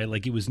business, right?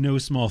 Like it was no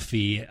small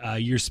fee.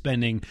 You're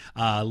spending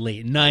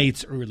late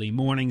nights, early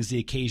mornings, the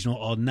occasional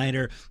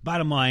all-nighter.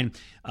 Bottom line,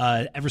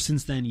 ever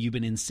since then, you've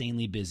been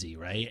insanely busy,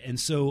 right? And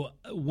so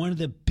one of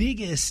the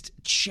biggest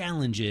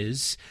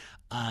challenges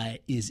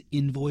is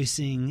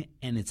invoicing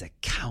and it's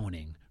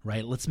accounting.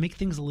 Right? Let's make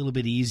things a little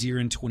bit easier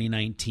in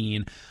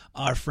 2019.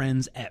 Our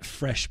friends at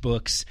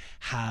FreshBooks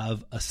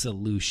have a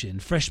solution.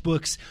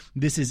 FreshBooks,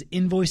 this is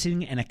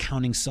invoicing and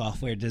accounting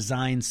software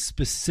designed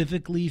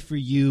specifically for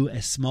you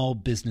as small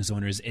business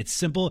owners. It's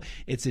simple,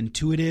 it's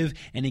intuitive,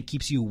 and it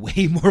keeps you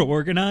way more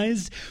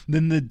organized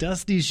than the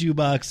dusty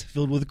shoebox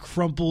filled with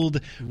crumpled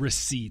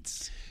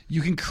receipts.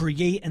 You can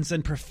create and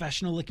send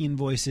professional-looking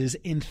invoices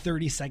in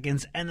 30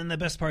 seconds. And then the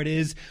best part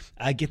is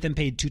get them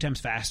paid 2 times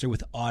faster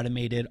with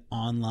automated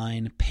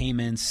online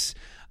payments.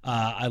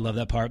 I love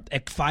that part.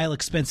 File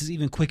expenses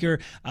even quicker.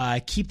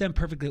 Keep them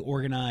perfectly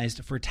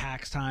organized for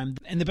tax time.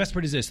 And the best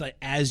part is this, like,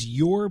 as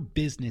your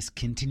business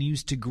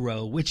continues to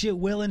grow, which it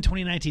will in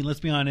 2019, let's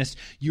be honest,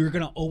 you're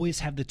going to always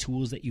have the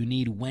tools that you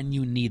need when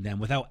you need them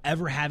without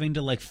ever having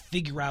to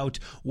figure out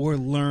or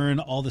learn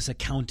all this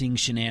accounting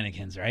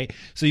shenanigans, right?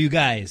 So you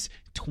guys,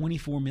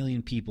 24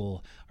 million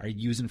people are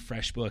using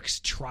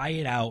FreshBooks. Try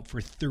it out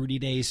for 30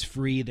 days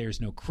free. There's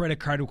no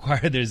credit card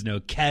required. There's no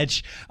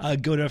catch.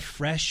 Go to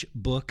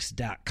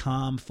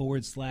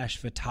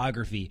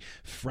freshbooks.com/photography.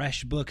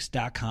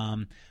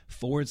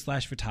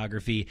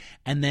 freshbooks.com/photography.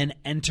 And then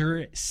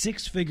enter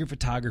six-figure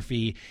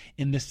photography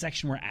in the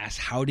section where it asks,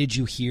 how did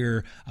you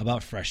hear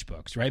about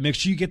FreshBooks, right? Make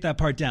sure you get that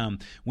part down.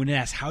 When it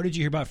asks, how did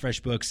you hear about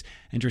FreshBooks,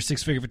 enter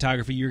six-figure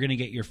photography. You're going to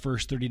get your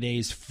first 30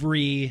 days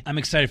free. I'm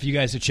excited for you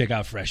guys to check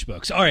out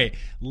FreshBooks. All right,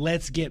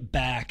 let's get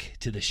back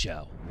to the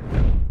show.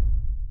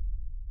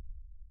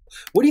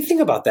 What do you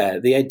think about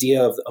that? The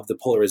idea of the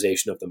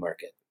polarization of the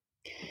market?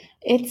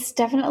 It's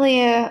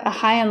definitely a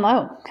high and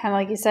low, kind of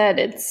like you said.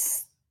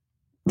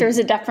 There's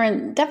a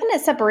definite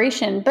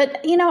separation,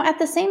 but at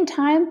the same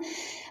time,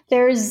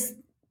 there's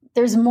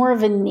more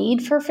of a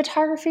need for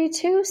photography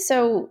too.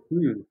 So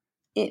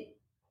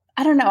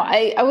I don't know.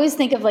 I always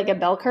think of like a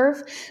bell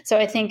curve. So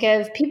I think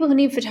of people who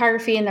need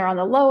photography and they're on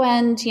the low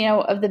end,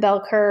 of the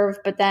bell curve,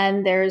 but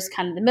then there's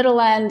kind of the middle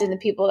end and the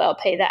people that'll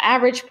pay the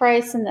average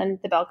price. And then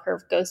the bell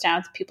curve goes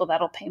down to people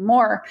that'll pay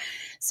more.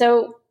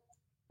 So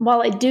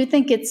while I do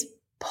think it's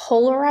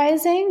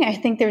polarizing, I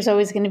think there's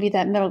always going to be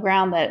that middle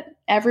ground that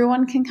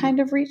everyone can kind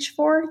of reach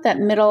for, that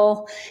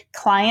middle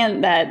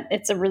client that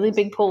it's a really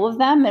big pool of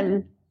them.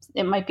 And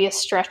it might be a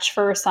stretch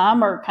for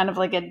some or kind of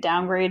like a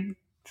downgrade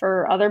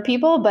for other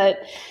people, but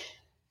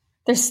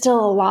there's still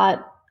a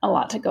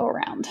lot to go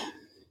around.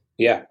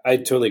 Yeah, I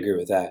totally agree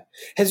with that.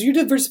 Has your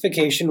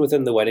diversification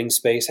within the wedding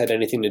space had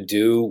anything to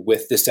do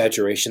with the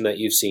saturation that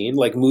you've seen,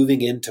 like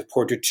moving into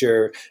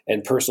portraiture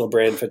and personal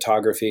brand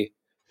photography?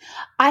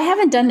 I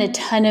haven't done a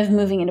ton of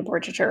moving into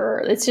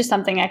portraiture. It's just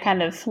something I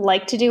kind of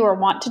like to do or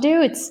want to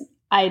do.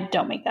 I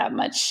don't make that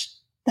much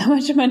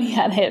money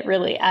at it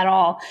really at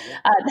all.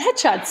 The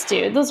headshots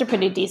do; those are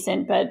pretty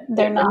decent, but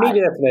they're not. Maybe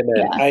that's what I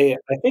meant. Yeah.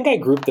 I think I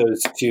grouped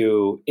those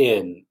two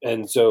in,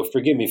 and so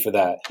forgive me for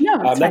that. No,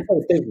 that's fine. what I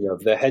was thinking of,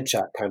 the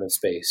headshot kind of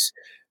space.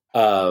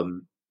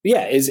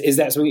 Is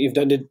that something you've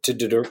done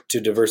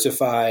to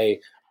diversify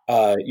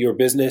your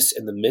business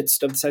in the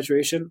midst of the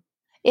saturation?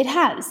 It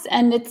has,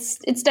 and it's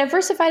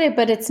diversified it,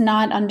 but it's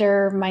not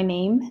under my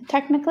name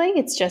technically.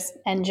 It's just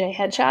NJ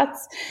Headshots.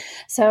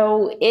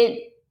 So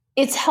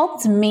it's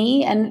helped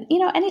me. And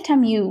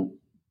anytime you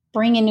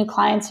bring in new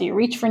clients or you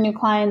reach for new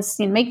clients,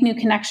 you make new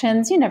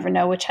connections, you never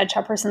know which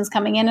headshot person's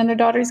coming in and their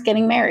daughter's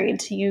getting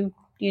married. You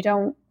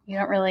don't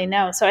really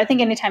know. So I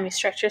think anytime you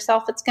stretch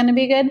yourself, it's going to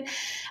be good,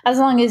 as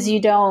long as you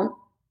don't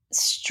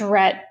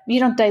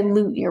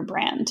dilute your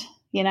brand.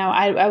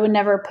 I would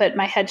never put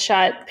my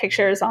headshot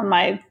pictures on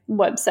my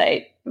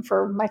website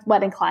for my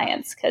wedding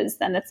clients, because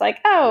then it's like,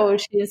 oh,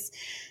 she's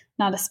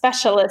not a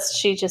specialist.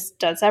 She just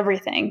does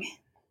everything.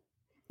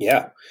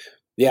 Yeah.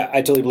 Yeah,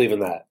 I totally believe in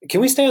that.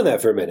 Can we stay on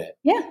that for a minute?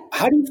 Yeah.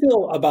 How do you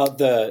feel about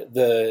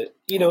the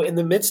in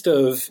the midst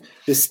of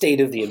the state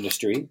of the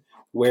industry,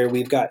 where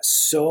we've got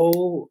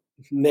so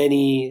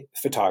many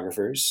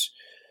photographers?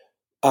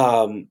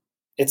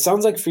 It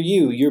sounds like for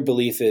you, your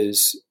belief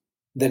is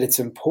that it's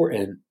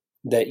important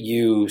that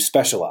you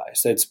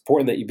specialize, that it's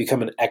important that you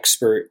become an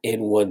expert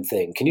in one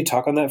thing. Can you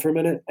talk on that for a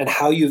minute? And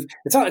how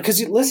it's not,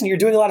 because listen, you're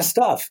doing a lot of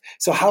stuff.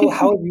 So how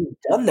have you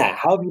done that?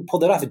 How have you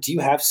pulled it off? Do you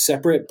have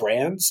separate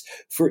brands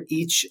for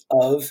each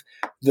of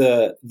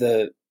the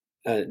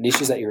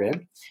niches that you're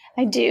in?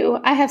 I do.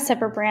 I have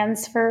separate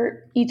brands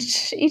for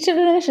each of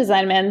the niches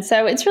I'm in.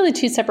 So it's really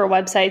two separate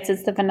websites.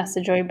 It's the Vanessa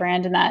Joy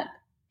brand, and that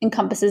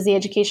encompasses the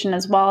education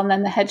as well. And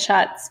then the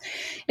headshots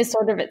is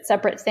sort of its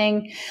separate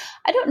thing.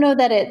 I don't know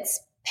that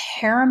it's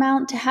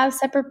paramount to have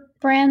separate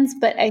brands,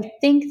 but I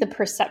think the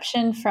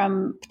perception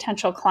from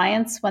potential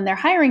clients when they're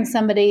hiring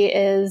somebody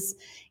is,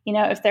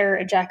 if they're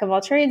a jack of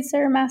all trades,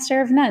 they're a master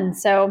of none.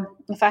 So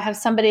if I have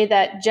somebody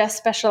that just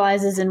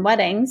specializes in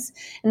weddings,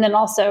 and then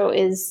also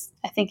is,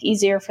 I think,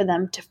 easier for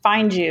them to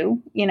find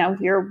you,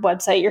 your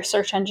website, your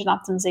search engine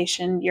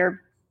optimization,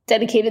 your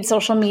dedicated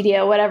social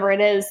media, whatever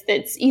it is,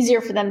 it's easier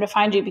for them to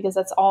find you because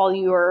that's all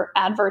you're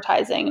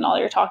advertising and all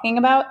you're talking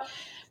about,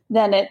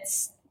 then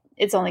it's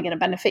only going to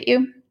benefit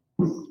you.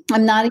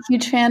 I'm not a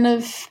huge fan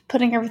of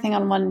putting everything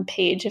on one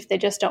page if they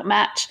just don't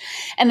match.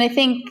 And I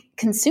think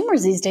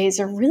consumers these days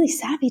are really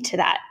savvy to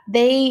that.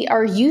 They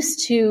are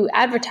used to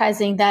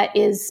advertising that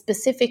is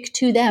specific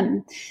to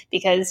them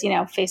because,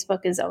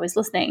 Facebook is always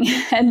listening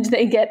and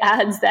they get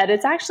ads that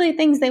it's actually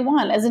things they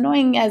want. As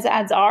annoying as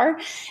ads are,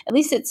 at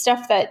least it's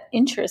stuff that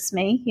interests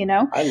me,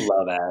 I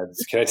love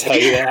ads. Can I tell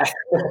you that?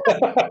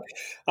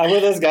 I'm one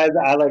of those guys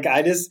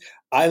that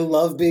I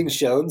love being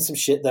shown some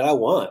shit that I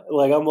want.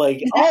 Like, I'm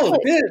like, exactly. Oh,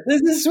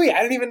 this is sweet.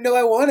 I didn't even know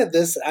I wanted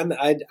this.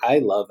 I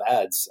love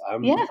ads.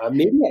 Am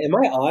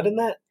I odd in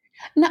that?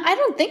 No, I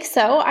don't think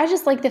so. I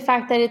just like the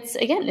fact that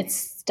it's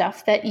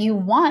stuff that you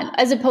want,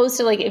 as opposed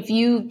to like if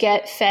you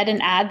get fed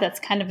an ad that's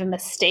kind of a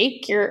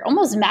mistake, you're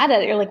almost mad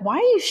at it. You're like, why are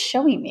you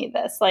showing me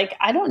this? Like,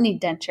 I don't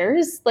need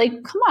dentures.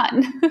 Like, come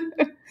on.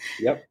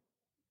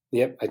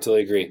 Yep. I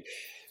totally agree.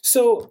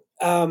 So,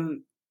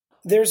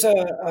 there's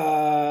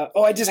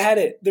I just had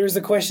it. There's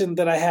a question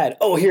that I had.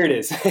 Oh, here it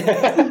is.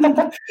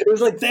 It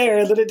was like there,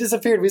 and then it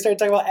disappeared. We started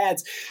talking about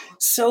ads.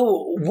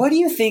 So what do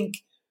you think,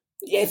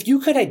 if you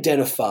could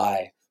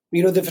identify,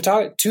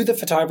 the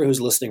photographer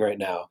who's listening right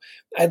now,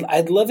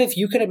 I'd love if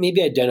you could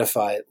maybe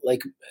identify,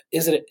 like,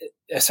 is it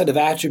a set of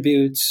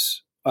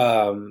attributes,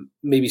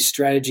 maybe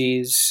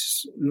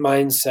strategies,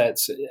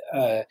 mindsets?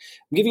 I'm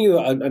giving you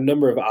a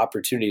number of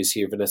opportunities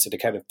here, Vanessa, to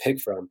kind of pick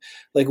from.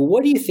 Like,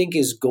 what do you think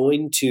is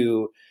going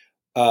to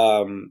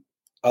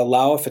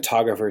allow a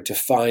photographer to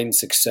find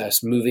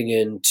success moving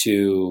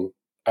into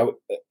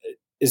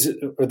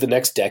the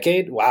next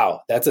decade?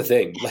 Wow, that's a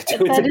thing. Like,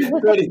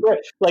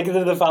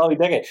 the following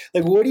decade.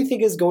 Like, what do you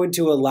think is going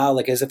to allow,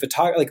 like, as a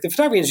photographer, like, the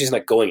photography industry is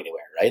not going anywhere,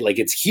 right? Like,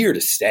 it's here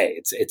to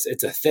stay.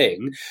 It's a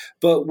thing.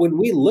 But when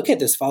we look at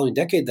this following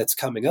decade that's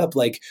coming up,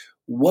 like,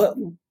 what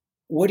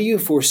do you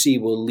foresee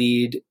will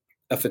lead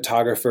a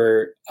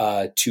photographer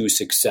to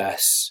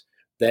success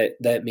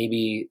that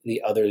maybe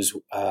the others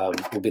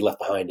will be left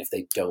behind if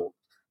they don't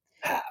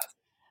have?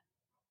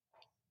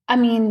 I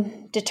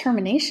mean,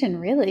 determination,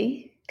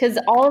 really, because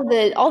all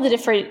the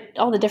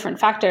different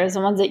factors,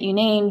 the ones that you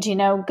named,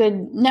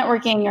 good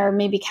networking or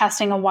maybe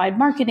casting a wide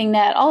marketing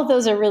net, all of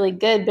those are really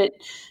good. But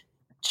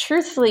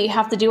truthfully, you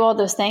have to do all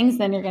those things,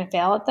 then you're going to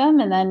fail at them,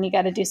 and then you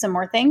got to do some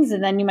more things,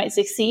 and then you might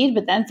succeed,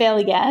 but then fail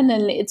again.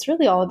 And it's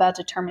really all about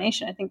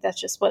determination. I think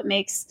that's just what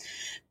makes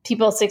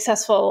people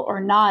successful or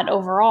not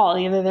overall.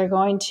 Either they're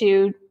going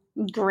to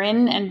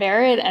grin and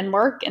bear it and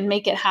work and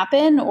make it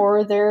happen,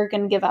 or they're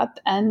going to give up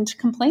and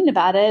complain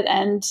about it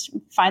and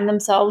find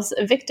themselves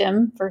a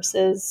victim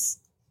versus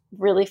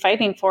really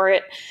fighting for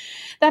it.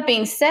 That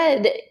being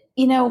said,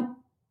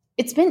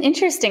 it's been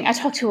interesting. I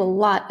talk to a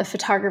lot of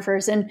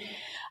photographers, and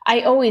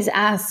I always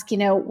ask,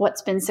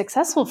 what's been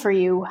successful for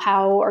you?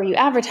 How are you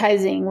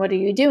advertising? What are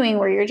you doing?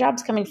 Where are your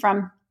jobs coming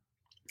from?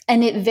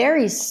 And it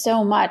varies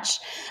so much.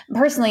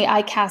 Personally,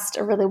 I cast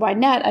a really wide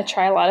net. I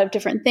try a lot of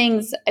different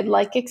things. I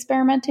like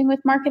experimenting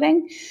with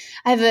marketing.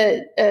 I have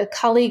a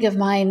colleague of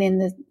mine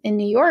in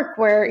New York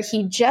where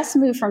he just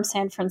moved from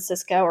San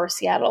Francisco or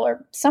Seattle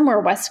or somewhere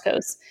West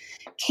Coast,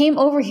 came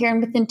over here, and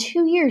within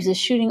 2 years is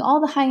shooting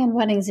all the high-end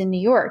weddings in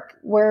New York,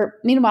 where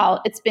meanwhile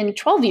it's been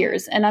 12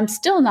 years and I'm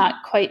still not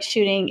quite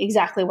shooting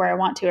exactly where I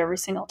want to every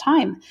single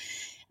time.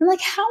 I'm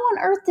like, how on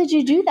earth did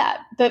you do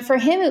that? But for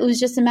him, it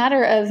was just a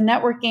matter of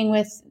networking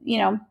with,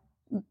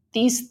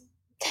 these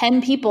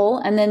 10 people,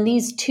 and then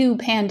these 2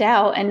 panned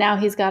out, and now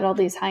he's got all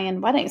these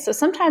high-end weddings. So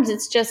sometimes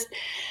it's just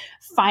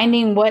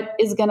finding what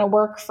is going to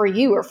work for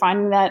you, or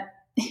finding that,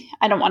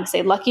 I don't want to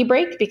say lucky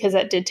break, because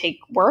that did take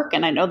work,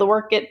 and I know the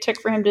work it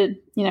took for him to,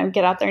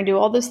 get out there and do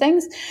all those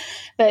things.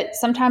 But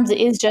sometimes it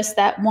is just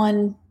that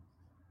one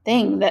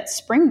thing that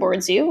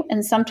springboards you,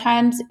 and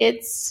sometimes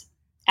it's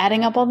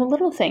adding up all the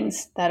little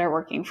things that are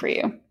working for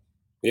you.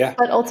 Yeah.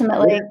 But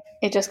ultimately,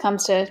 it just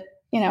comes to,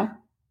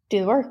 do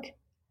the work.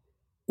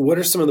 What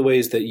are some of the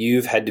ways that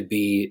you've had to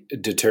be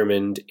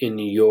determined in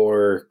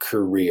your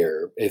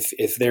career?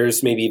 If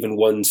there's maybe even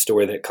one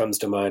story that comes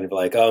to mind of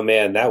like, oh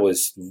man, that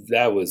was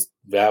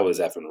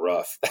effing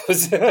rough.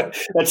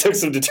 That took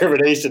some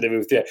determination to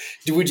move through.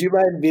 Would you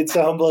mind being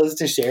so humble as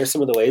to share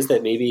some of the ways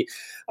that maybe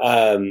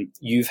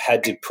you've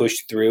had to push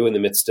through in the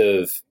midst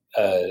of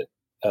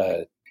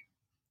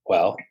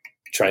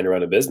trying to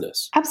run a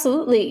business?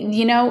 Absolutely.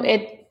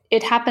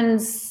 It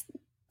happens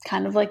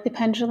kind of like the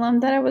pendulum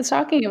that I was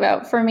talking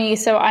about for me.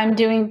 So I'm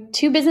doing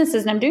 2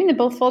 businesses, and I'm doing them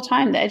both full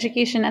time. The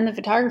education and the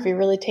photography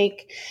really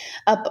take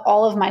up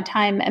all of my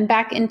time. And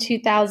back in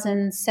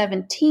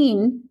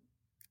 2017,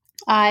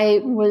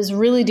 I was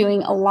really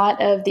doing a lot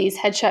of these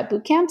headshot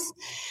boot camps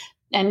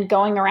and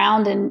going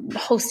around and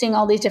hosting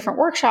all these different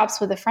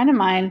workshops with a friend of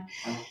mine.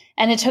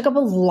 And it took up a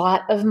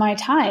lot of my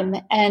time.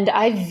 And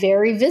I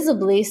very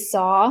visibly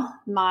saw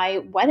my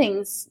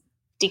weddings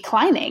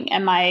declining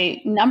and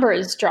my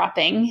numbers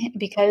dropping,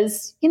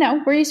 because,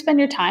 where you spend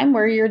your time,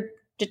 where you're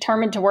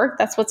determined to work,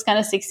 that's what's going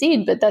to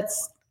succeed. But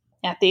that's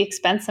at the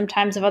expense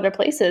sometimes of other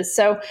places.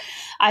 So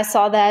I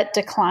saw that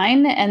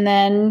decline, and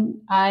then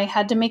I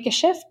had to make a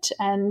shift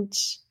and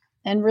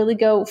really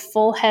go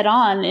full head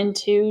on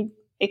into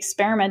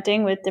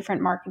experimenting with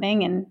different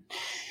marketing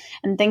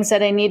and things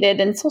that I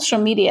needed. And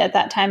social media at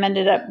that time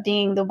ended up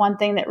being the one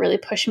thing that really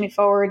pushed me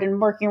forward,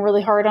 and working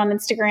really hard on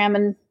Instagram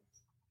and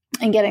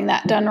getting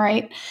that done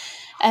right.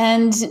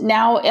 And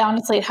now,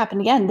 honestly, it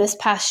happened again. This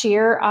past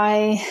year,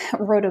 I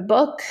wrote a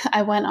book.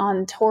 I went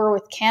on tour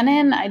with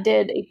Canon. I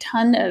did a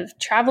ton of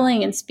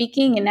traveling and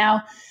speaking. And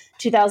now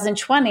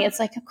 2020, it's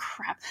like, oh,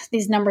 crap,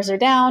 these numbers are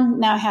down.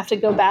 Now I have to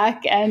go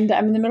back, and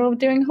I'm in the middle of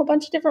doing a whole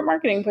bunch of different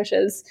marketing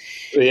pushes.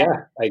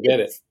 Yeah, I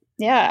get it.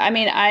 Yeah. I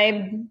mean,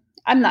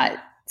 I'm not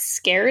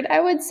scared,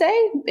 I would say.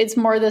 It's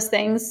more of those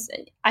things.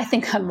 I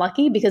think I'm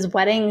lucky because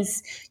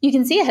weddings, you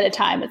can see ahead of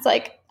time. It's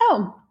like,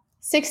 oh,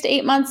 6 to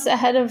 8 months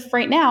ahead of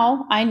right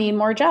now, I need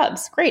more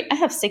jobs. Great. I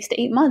have 6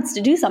 to 8 months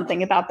to do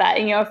something about that.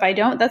 And, if I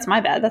don't, that's my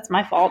bad. That's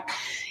my fault.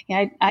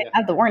 I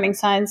have the warning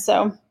signs.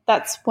 So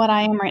that's what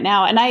I am right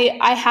now. And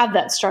I have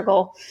that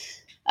struggle,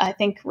 I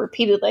think,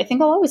 repeatedly. I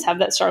think I'll always have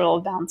that struggle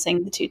of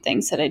balancing the 2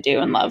 things that I do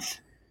and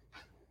love.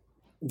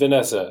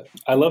 Vanessa,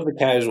 I love the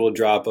casual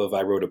drop of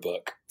 "I wrote a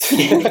book."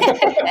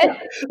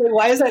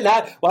 Why was that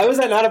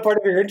not a part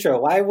of your intro?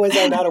 Why was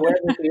I not aware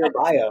of this in your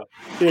bio?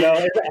 I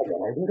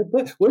wrote a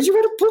book. What did you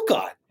write a book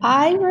on?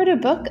 I wrote a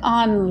book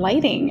on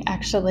lighting,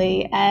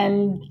 actually,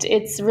 and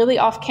it's really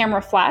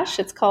off-camera flash.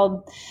 It's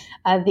called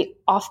the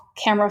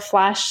Off-Camera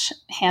Flash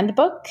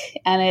Handbook,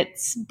 and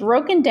it's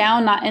broken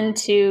down not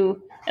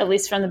into, at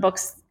least from the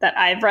books that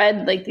I've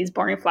read, like these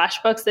boring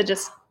flash books that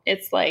just,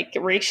 it's like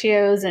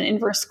ratios and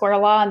inverse square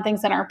law and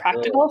things that aren't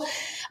practical.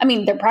 I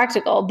mean, they're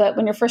practical, but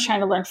when you're first trying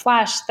to learn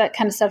Flash, that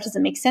kind of stuff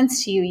doesn't make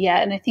sense to you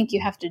yet. And I think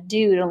you have to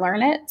do to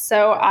learn it.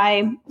 So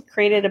I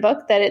created a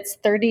book that it's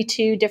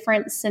 32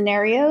 different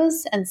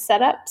scenarios and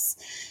setups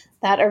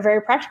that are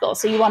very practical.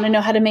 So you want to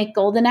know how to make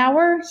golden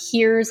hour?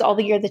 Here's all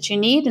the gear that you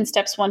need in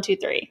steps 1, 2,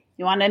 3.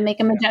 You want to make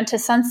a magenta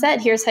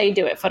sunset? Here's how you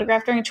do it.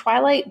 Photograph during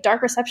twilight,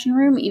 dark reception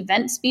room,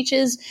 event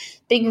speeches,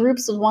 big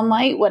groups with one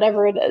light,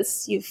 whatever it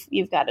is,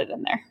 you've got it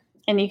in there.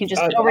 And you can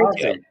just go right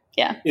to it.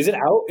 Yeah. Is it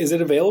out? Is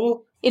it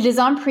available? It is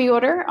on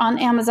pre-order on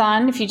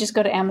Amazon. If you just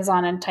go to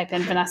Amazon and type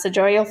in Vanessa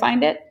Joy, you'll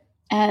find it.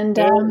 And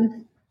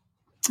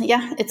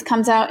it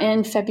comes out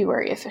in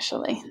February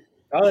officially.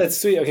 Oh,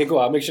 that's sweet. Okay, cool.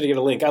 I'll make sure to get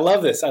a link. I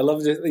love this. I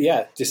love it.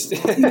 Yeah, just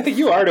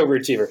you are an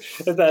overachiever.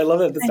 I love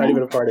that that's not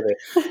even a part of it.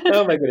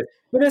 Oh my goodness.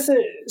 Vanessa,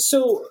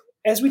 so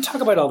as we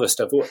talk about all this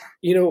stuff,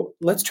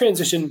 let's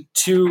transition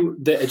to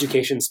the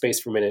education space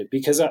for a minute,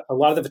 because a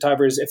lot of the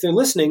photographers, if they're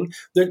listening,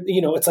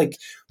 it's like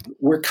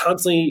we're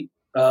constantly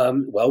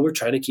we're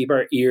trying to keep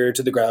our ear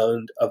to the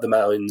ground of the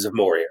mountains of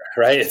Moria,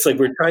 right? It's like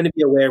we're trying to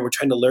be aware, we're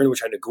trying to learn, we're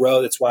trying to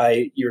grow. That's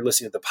why you're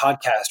listening to the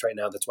podcast right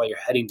now. That's why you're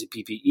heading to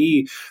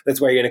PPE.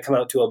 That's why you're going to come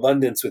out to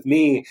Abundance with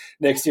me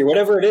next year,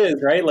 whatever it is,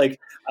 right?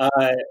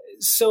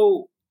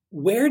 So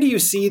where do you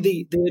see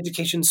the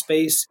education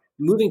space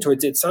moving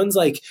towards? It sounds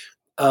like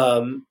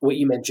what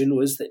you mentioned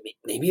was that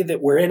maybe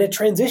that we're in a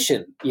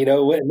transition, in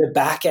the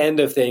back end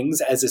of things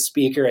as a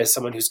speaker, as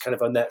someone who's kind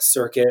of on that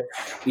circuit,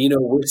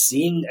 we're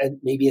seeing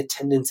maybe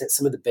attendance at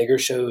some of the bigger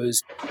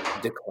shows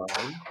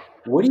decline.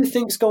 What do you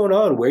think's going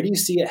on? Where do you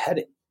see it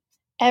heading?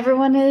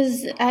 Everyone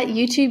is at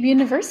YouTube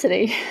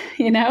University,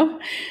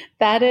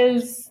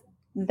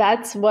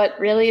 that's what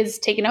really is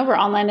taking over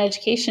online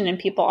education, and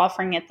people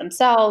offering it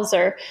themselves,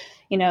 or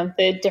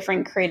the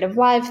different creative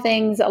live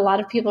things. A lot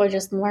of people are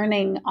just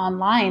learning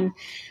online.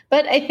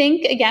 But I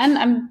think,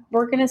 again,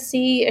 we're going to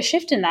see a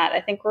shift in that.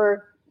 I think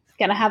we're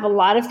going to have a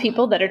lot of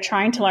people that are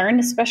trying to learn,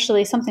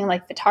 especially something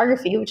like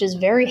photography, which is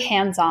very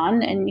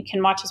hands-on, and you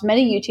can watch as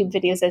many YouTube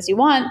videos as you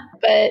want,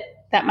 but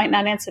that might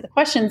not answer the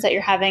questions that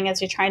you're having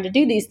as you're trying to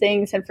do these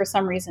things and for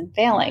some reason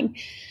failing.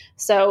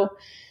 So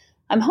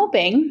I'm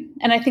hoping,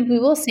 and I think we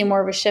will see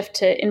more of a shift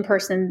to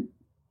in-person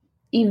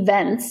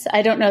events.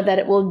 I don't know that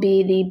it will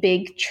be the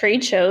big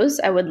trade shows.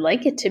 I would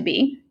like it to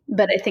be,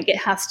 but I think it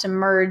has to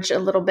merge a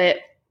little bit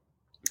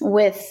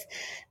with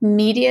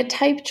media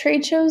type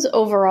trade shows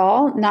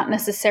overall, not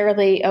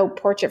necessarily,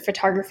 portrait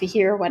photography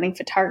here, wedding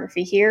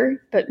photography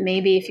here, but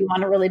maybe if you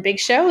want a really big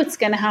show, it's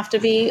going to have to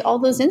be all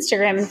those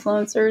Instagram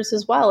influencers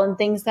as well, and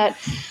things that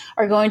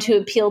are going to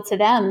appeal to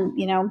them,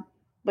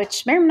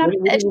 which may or may not be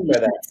education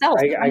itself.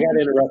 I got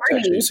to interrupt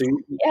actually. So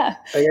I got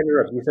to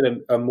interrupt. You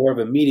said a more of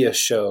a media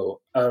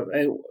show.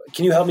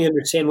 Can you help me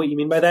understand what you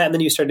mean by that? And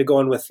then you started to go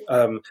on with,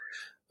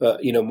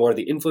 more of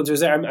the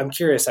influencers there. I'm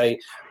curious. I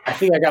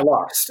think I got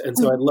lost. And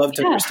so I'd love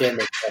to understand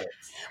that better.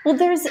 Well,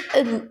 there's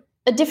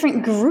a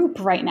different group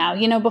right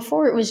now.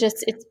 Before it was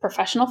just, it's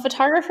professional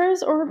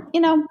photographers or,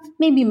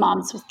 maybe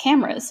moms with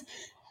cameras.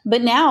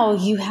 But now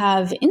you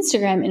have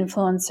Instagram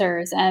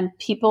influencers and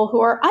people who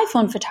are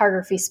iPhone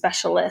photography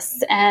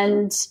specialists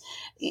and,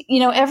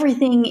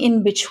 everything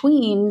in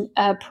between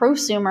a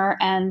prosumer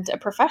and a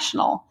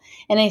professional.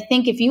 And I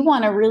think if you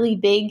want a really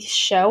big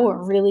show, a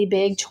really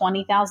big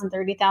 20,000,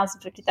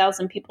 30,000,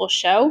 50,000 people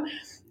show,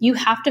 you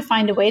have to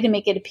find a way to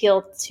make it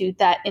appeal to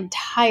that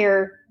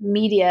entire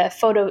media,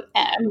 photo,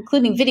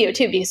 including video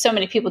too, because so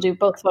many people do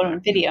both photo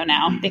and video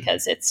now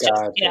because it's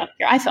just,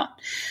 your iPhone.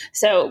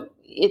 So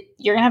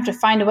you're going to have to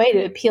find a way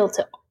to appeal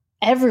to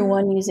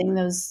everyone using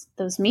those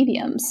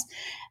mediums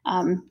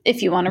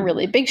if you want a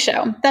really big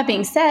show. That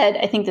being said,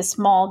 I think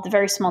the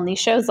very small niche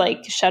shows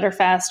like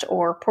Shutterfest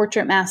or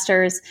Portrait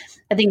Masters,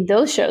 I think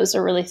those shows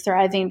are really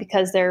thriving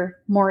because they're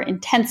more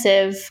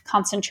intensive,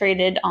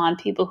 concentrated on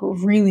people who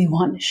really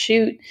want to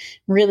shoot,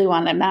 really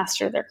want to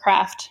master their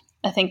craft.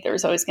 I think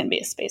there's always going to be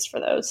a space for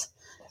those.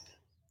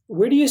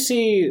 Where do you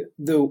see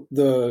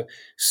the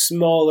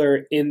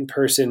smaller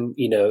in-person,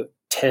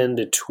 10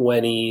 to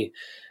 20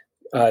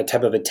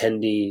 type of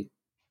attendee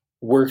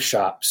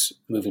workshops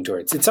moving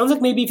towards? It sounds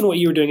like maybe even what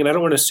you were doing, and I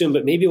don't want to assume,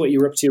 but maybe what you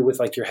were up to with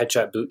like your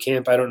headshot boot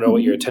camp. I don't know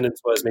what your attendance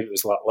was. Maybe it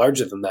was a lot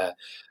larger than that.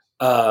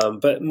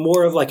 But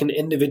more of like an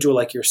individual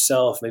like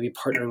yourself, maybe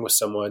partnering with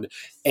someone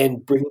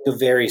and bringing a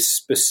very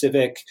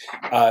specific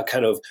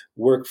kind of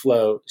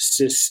workflow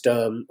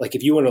system. Like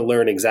if you want to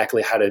learn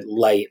exactly how to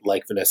light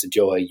like Vanessa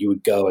Joy, you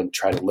would go and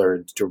try to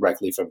learn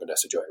directly from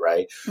Vanessa Joy,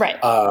 right?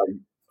 Right.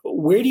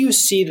 Where do you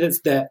see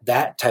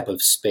that type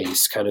of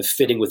space kind of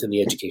fitting within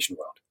the education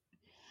world?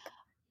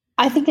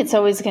 I think it's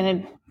always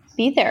going to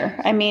be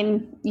there. I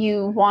mean,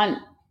 you want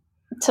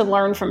to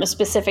learn from a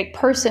specific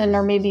person,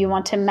 or maybe you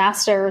want to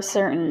master a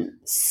certain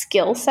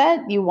skill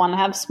set. You want to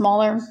have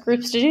smaller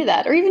groups to do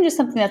that, or even just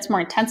something that's more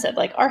intensive.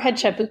 Like our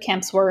headshot boot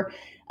camps were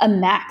a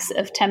max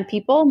of 10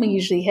 people. We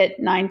usually hit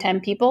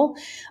 9-10 people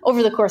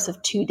over the course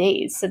of 2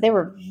 days. So they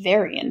were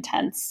very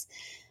intense.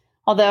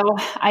 Although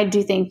I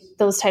do think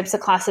those types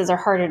of classes are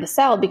harder to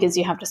sell because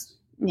you have to,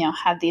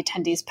 have the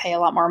attendees pay a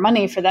lot more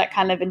money for that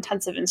kind of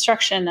intensive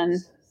instruction.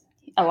 And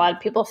a lot of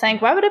people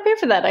think, why would I pay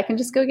for that? I can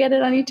just go get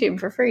it on YouTube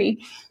for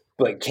free.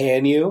 but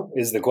can you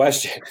is the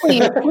question. Well,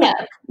 you can,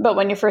 but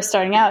when you're first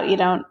starting out, you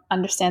don't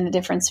understand the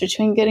difference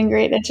between good and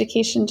great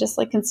education, just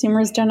like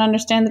consumers don't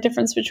understand the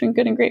difference between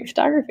good and great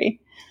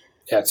photography.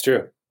 Yeah, it's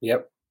true.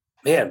 Yep.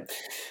 Man.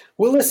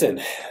 Well,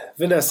 listen,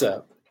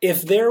 Vanessa,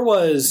 if there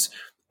was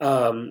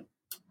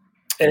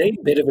any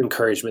bit of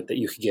encouragement that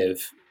you could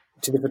give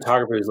to the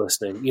photographers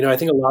listening, I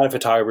think a lot of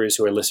photographers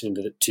who are listening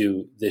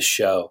to this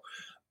show,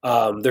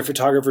 they're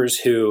photographers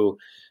who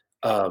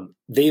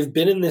they've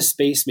been in this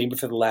space maybe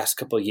for the last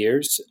couple of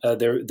years.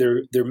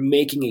 They're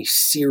making a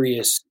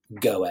serious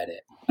go at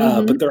it.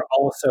 But they're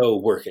also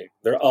working.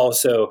 They're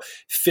also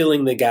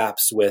filling the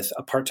gaps with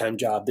a part-time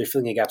job. They're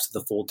filling the gaps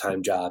with a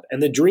full-time job.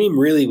 And the dream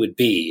really would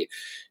be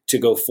to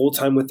go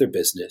full-time with their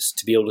business,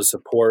 to be able to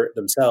support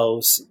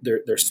themselves,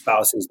 their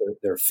spouses,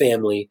 their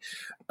family,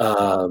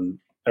 or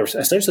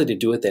essentially to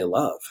do what they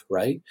love,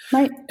 right?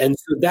 Right. And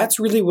so that's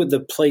really what the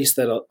place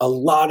that a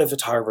lot of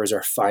photographers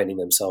are finding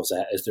themselves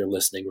at as they're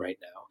listening right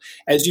now.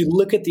 As you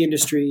look at the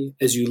industry,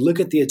 as you look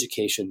at the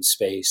education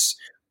space,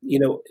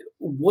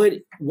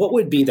 what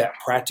would be that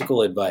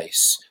practical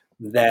advice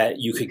that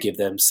you could give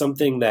them?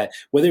 Something that,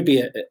 whether it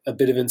be a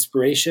bit of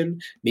inspiration,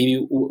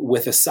 maybe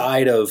with a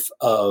side of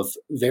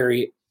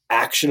very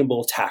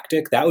actionable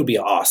tactic, that would be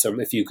awesome.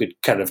 If you could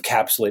kind of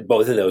capsulate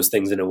both of those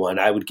things into one,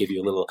 I would give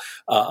you a little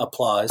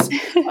applause.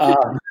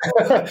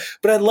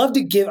 But I'd love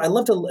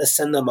to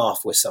send them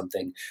off with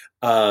something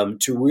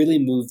to really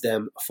move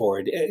them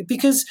forward.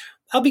 Because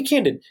I'll be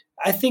candid,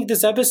 I think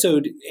this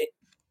episode,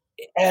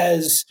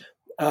 as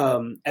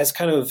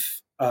kind of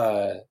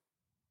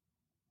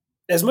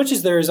as much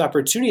as there is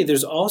opportunity,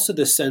 there's also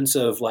the sense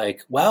of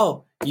like,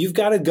 well, you've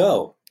got to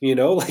go,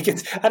 like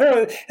I don't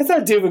know, it's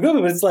not doom and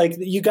gloom, but it's like,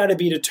 you got to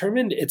be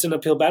determined. It's an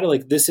uphill battle.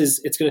 Like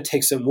it's going to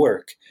take some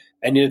work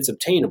and it's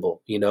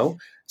obtainable,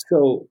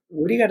 So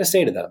what do you got to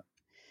say to them?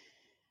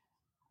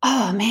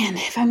 Oh man,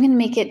 if I'm going to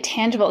make it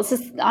tangible, it's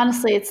just,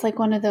 honestly, it's like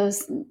one of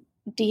those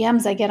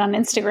DMs I get on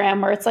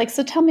Instagram where it's like,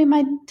 so tell me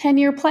my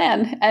 10-year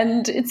plan.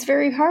 And it's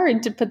very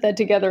hard to put that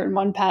together in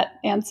one pat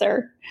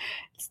answer.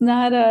 It's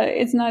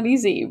not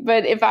easy.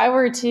 But if I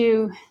were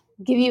to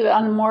give you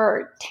on a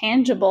more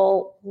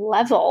tangible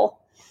level,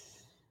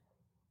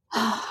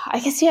 I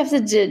guess you have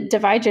to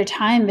divide your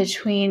time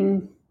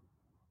between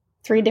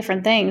 3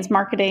 different things: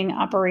 marketing,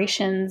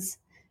 operations,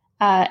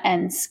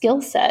 and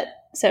skill set.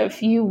 So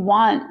if you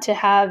want to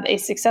have a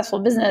successful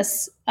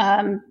business,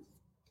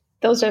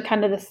 those are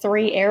kind of the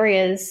 3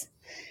 areas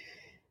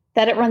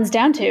that it runs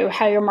down to: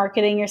 how you're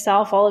marketing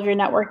yourself, all of your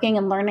networking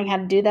and learning how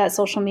to do that,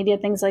 social media,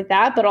 things like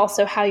that, but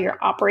also how you're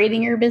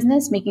operating your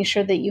business, making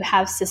sure that you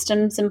have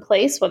systems in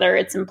place, whether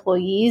it's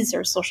employees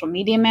or social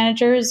media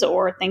managers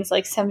or things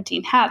like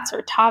 17 Hats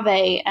or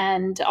Tave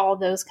and all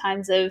those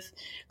kinds of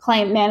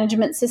client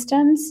management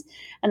systems.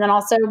 And then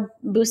also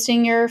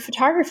boosting your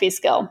photography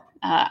skill.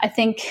 I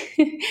think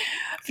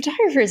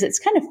photographers, it's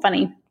kind of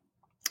funny.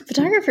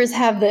 Photographers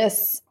have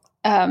this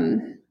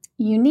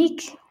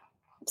unique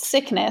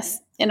sickness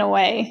in a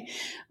way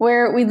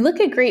where we look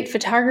at great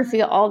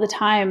photography all the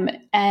time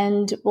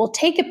and we'll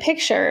take a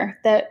picture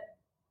that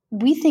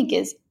we think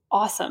is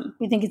awesome.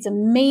 We think it's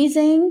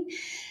amazing.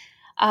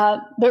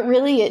 But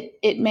really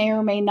it may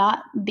or may not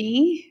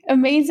be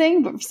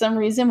amazing, but for some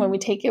reason when we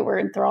take it, we're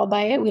enthralled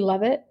by it. We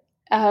love it.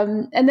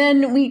 And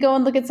then we go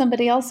and look at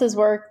somebody else's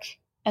work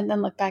and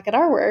then look back at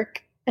our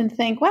work and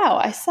think,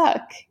 wow, I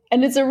suck.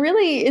 And it's a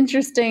really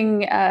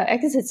interesting, I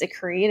guess it's a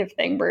creative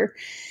thing where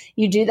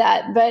you do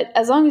that. But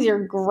as long as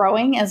you're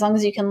growing, as long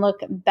as you can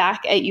look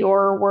back at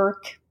your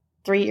work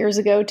 3 years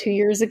ago, 2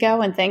 years ago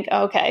and think,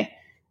 oh, okay,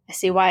 I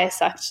see why I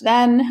sucked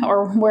then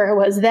or where I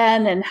was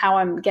then and how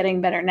I'm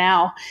getting better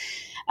now.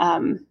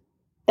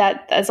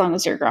 That as long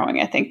as you're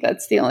growing, I think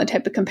that's the only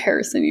type of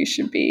comparison you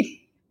should be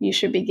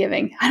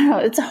giving. I don't know.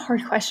 It's a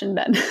hard question,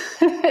 Ben.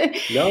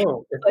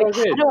 No, it's like, all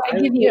good. how do I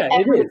give you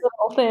every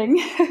little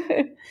thing?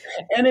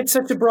 And it's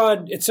such a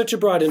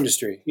broad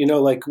industry. We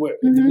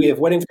have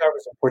wedding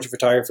photographers and portrait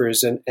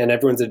photographers, and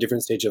everyone's at a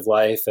different stage of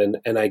life. And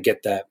I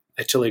get that.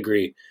 I totally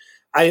agree.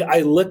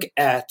 I look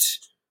at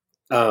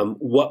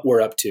what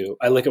we're up to.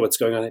 I look at what's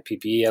going on at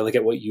PPE. I look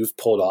at what you've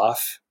pulled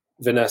off,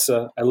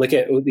 Vanessa. I look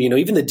at,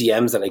 even the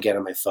DMs that I get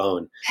on my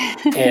phone,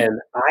 and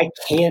I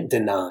can't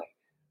deny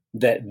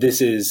that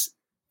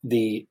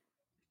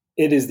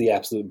it is the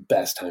absolute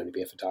best time to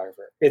be a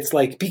photographer. It's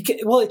like,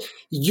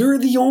 you're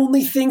the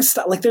only thing,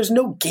 like there's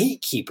no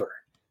gatekeeper,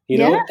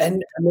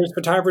 and there's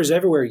photographers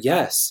everywhere.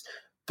 Yes.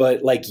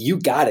 But like, you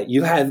got it.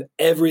 You have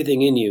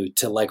everything in you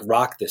to like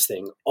rock this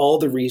thing. All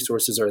the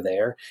resources are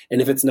there. And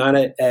if it's not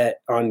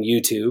on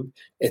YouTube,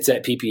 it's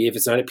at PPE. If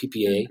it's not at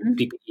PPE,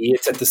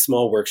 it's at the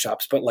small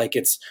workshops, but like,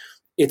 it's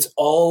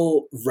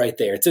all right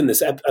there. It's in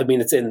this,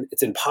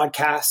 it's in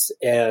podcasts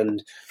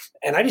and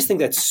And I just think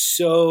that's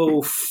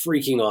so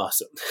freaking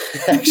awesome,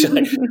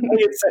 actually.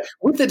 It's,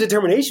 with the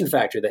determination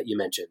factor that you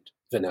mentioned,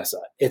 Vanessa,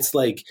 it's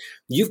like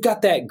you've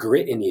got that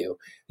grit in you.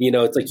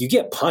 It's like you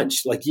get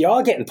punched. Like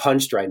y'all getting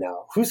punched right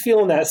now. Who's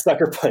feeling that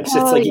sucker punch? It's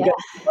like you got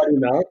the bloody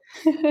mouth.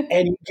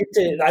 And you get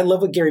to, I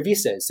love what Gary Vee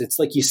says. It's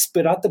like you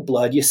spit out the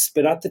blood, you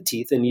spit out the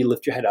teeth, and you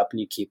lift your head up and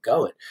you keep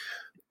going.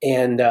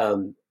 And I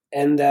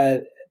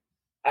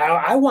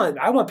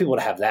want people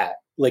to have that.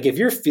 Like if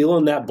you're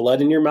feeling that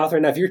blood in your mouth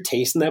right now, if you're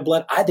tasting that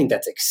blood, I think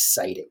that's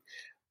exciting.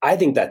 I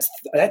think that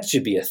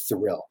should be a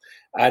thrill.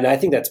 And I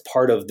think that's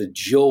part of the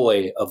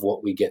joy of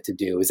what we get to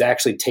do is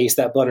actually taste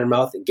that blood in our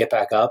mouth and get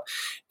back up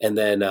and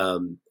then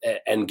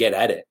and get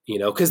at it,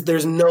 because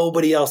there's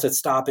nobody else that's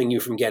stopping you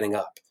from getting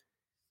up.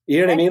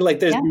 You know what I mean? Like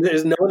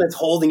there's no one that's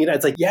holding you down.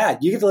 It's like, yeah,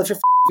 you get to lift your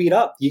feet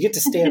up. You get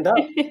to stand up.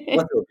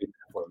 Let them be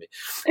for me.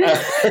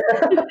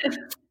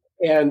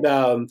 And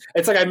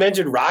it's like I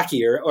mentioned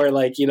Rocky or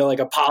like, like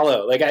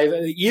Apollo, like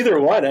either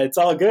one, it's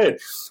all good.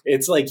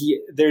 It's like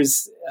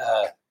there's,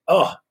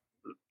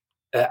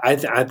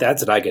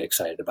 that's what I get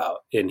excited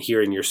about in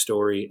hearing your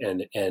story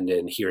and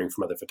in hearing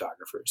from other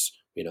photographers,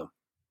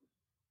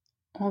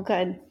 Well,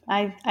 good.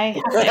 I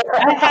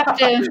have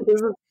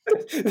to.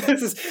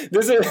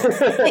 This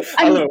is.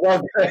 I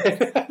love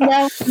it.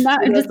 No,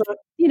 not just.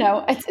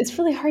 It's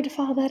really hard to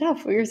follow that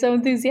up. You're so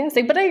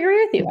enthusiastic, but I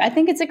agree with you. I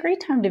think it's a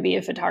great time to be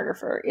a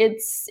photographer.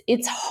 It's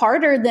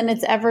harder than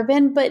it's ever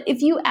been. But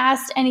if you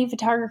asked any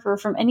photographer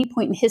from any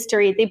point in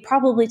history, they'd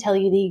probably tell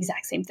you the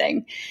exact same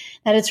thing,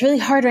 that it's really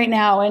hard right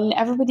now, and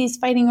everybody's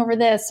fighting over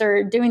this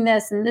or doing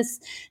this and this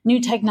new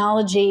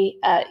technology.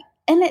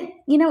 And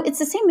it's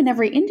the same in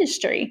every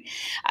industry.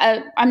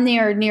 I'm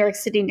near New York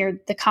City, near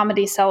the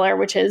Comedy Cellar,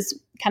 which is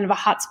kind of a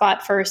hot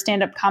spot for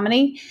stand-up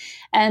comedy.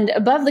 And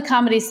above the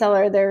Comedy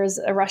Cellar, there's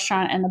a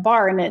restaurant and a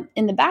bar. And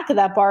in the back of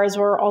that bar is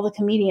where all the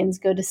comedians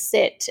go to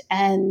sit,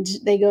 and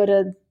they go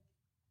to,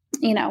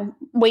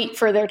 wait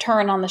for their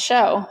turn on the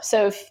show.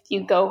 So if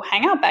you go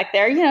hang out back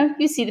there,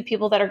 you see the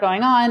people that are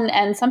going on,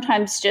 and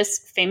sometimes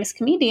just famous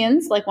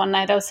comedians. Like one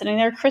night I was sitting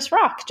there, Chris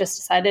Rock just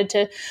decided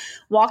to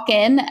walk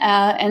in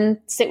and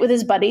sit with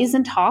his buddies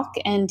and talk,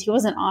 and he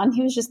wasn't on,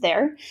 he was just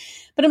there.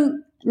 But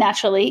I'm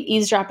naturally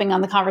eavesdropping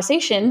on the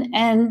conversation,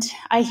 and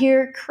I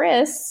hear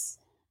Chris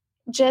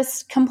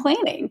just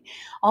complaining.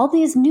 All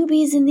these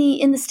newbies in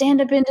the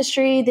stand-up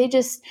industry, they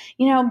just,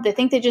 they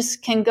think they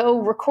just can go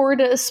record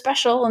a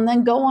special and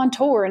then go on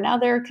tour, and now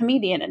they're a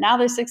comedian and now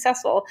they're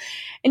successful.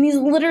 And he's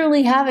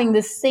literally having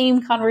the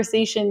same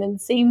conversation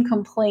and same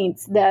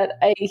complaints that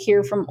I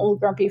hear from old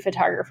grumpy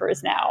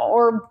photographers now,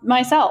 or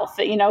myself,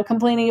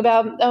 complaining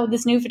about, oh,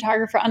 this new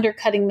photographer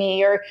undercutting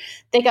me, or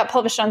they got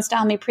published on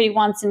Style Me Pretty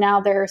once and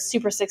now they're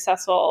super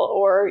successful,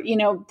 or,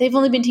 they've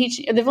only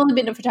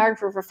been a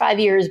photographer for 5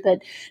 years,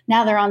 but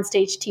now they're on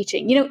stage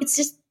teaching.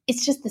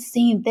 It's just the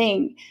same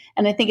thing.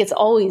 And I think it's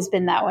always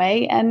been that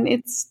way. And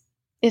it's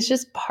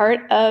just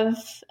part of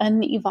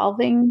an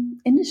evolving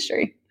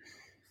industry.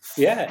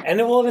 Yeah.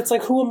 And it's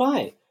like, who am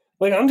I?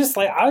 Like, I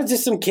was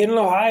just some kid in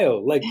Ohio,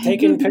 like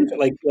taking pictures,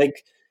 like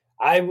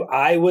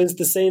I was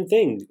the same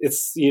thing.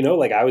 It's,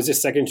 like I was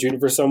just second shooting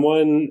for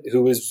someone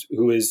who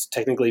is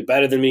technically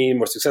better than me,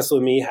 more successful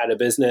than me, had a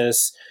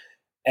business.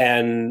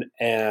 And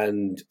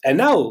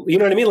now, you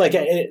know what I mean? Like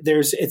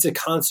it's a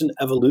constant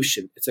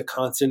evolution. It's a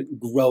constant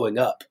growing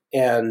up,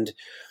 and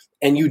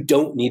you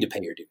don't need to pay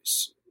your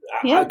dues.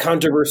 Yeah. A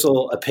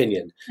controversial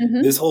opinion.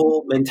 Mm-hmm. This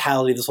whole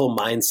mentality, this whole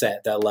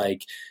mindset that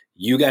like,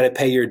 you got to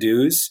pay your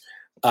dues.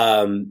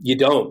 You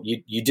don't,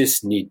 you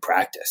just need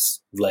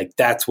practice. Like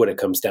that's what it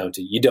comes down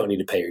to. You don't need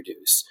to pay your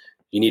dues.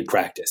 You need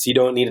practice. You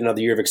don't need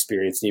another year of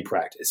experience. You need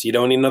practice. You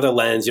don't need another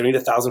lens. You don't need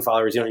 1,000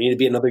 followers. You don't need to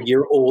be another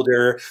year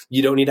older.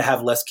 You don't need to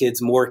have less kids,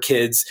 more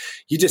kids.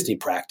 You just need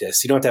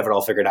practice. You don't have to have it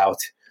all figured out.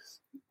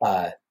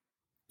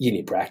 You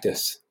need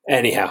practice.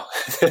 Anyhow.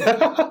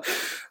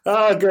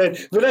 Oh, good.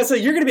 Vanessa,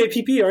 you're going to be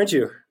a PPE, aren't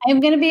you?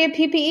 I'm going to be a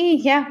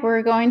PPE. Yeah,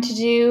 we're going to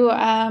do,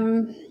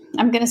 I'm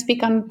going to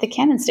speak on the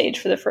Canon stage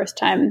for the first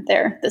time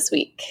there this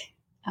week.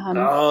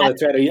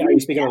 That's right. Are you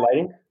speaking on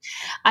lighting?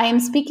 I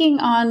am speaking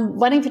on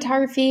wedding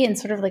photography and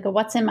sort of like a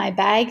what's in my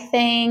bag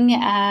thing,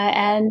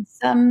 and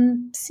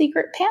some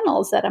secret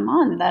panels that I'm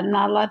on that I'm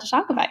not allowed to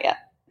talk about yet.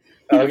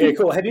 Okay,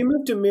 cool. Have you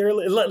moved to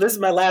mirrorless? This is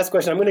my last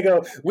question. I'm going to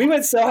go, we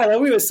went so high,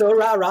 we were so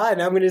rah-rah,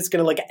 and I'm just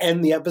going to like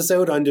end the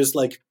episode on just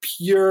like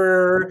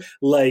pure,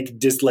 like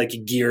just like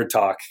gear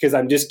talk, because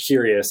I'm just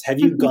curious. Have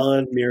you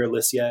gone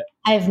mirrorless yet?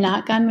 I have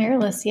not gone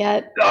mirrorless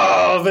yet.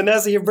 Oh,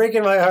 Vanessa, you're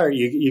breaking my heart.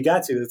 You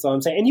got to. That's all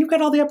I'm saying. And you've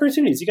got all the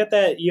opportunities. You got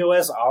that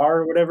EOS R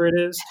or whatever it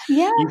is.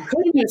 Yeah. You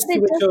could just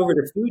switch over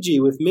to Fuji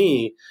with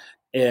me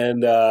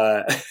and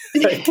I'd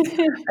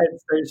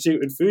start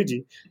shooting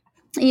Fuji.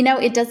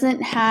 It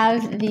doesn't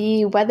have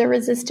the weather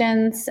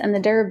resistance and the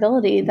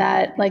durability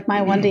that like my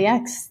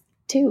 1DX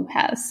too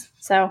has.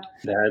 So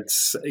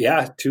that's,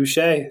 touche.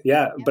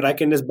 Yeah. But I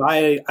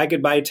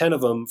could buy 10 of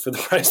them for the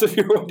price of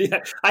your one.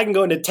 I can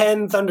go into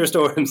 10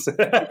 thunderstorms.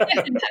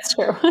 That's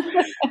true.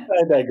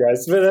 I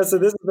digress. Vanessa,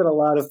 this has been a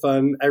lot of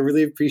fun. I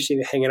really appreciate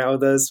you hanging out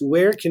with us.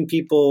 Where can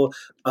people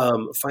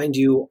find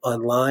you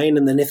online?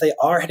 And then if they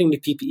are heading to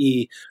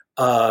PPE,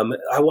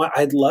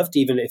 I'd love to,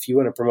 even if you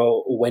want to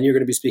promote when you're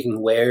going to be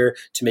speaking, where,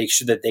 to make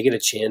sure that they get a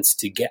chance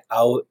to get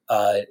out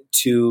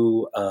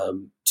to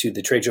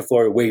the trade show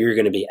floor where you're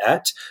going to be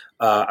at.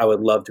 I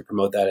would love to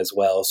promote that as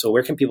well. So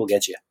where can people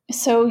get you?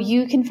 So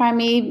you can find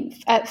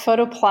me at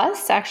Photo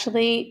Plus,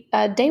 actually,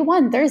 day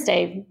one,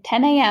 Thursday,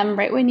 10 a.m.,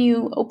 right when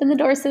you open the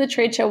doors to the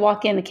trade show,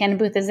 walk in, the Canon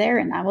booth is there,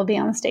 and I will be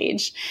on the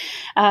stage.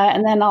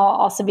 And then I'll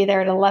also be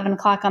there at 11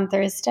 o'clock on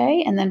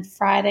Thursday, and then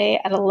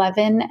Friday at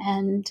 11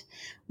 and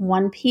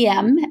 1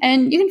 p.m.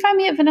 And you can find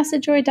me at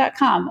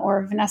vanessajoy.com,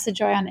 or Vanessa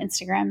Joy on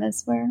Instagram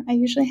is where I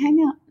usually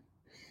hang out.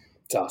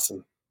 It's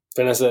awesome.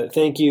 Vanessa,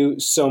 thank you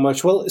so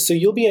much. Well, so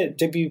you'll be at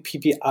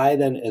WPPI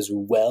then as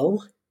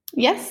well?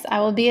 Yes, I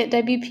will be at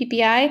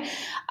WPPI.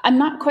 I'm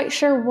not quite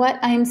sure what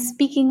I'm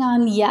speaking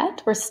on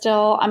yet.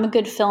 I'm a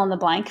good fill in the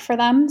blank for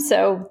them.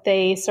 So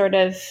they sort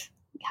of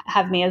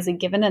have me as a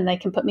given, and they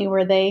can put me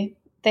where they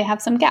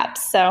have some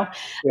gaps. So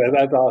yeah,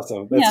 that's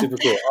awesome. That's super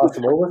cool.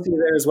 Awesome. Well, we'll see you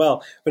there as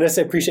well.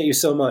 Vanessa, I appreciate you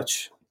so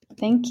much.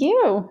 Thank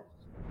you.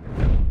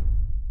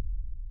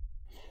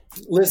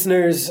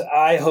 Listeners,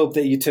 I hope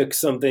that you took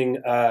something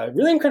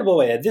really incredible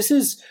away. This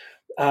is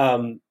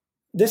an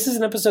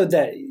episode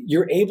that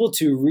you're able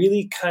to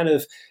really kind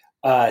of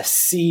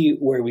see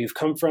where we've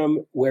come from,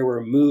 where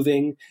we're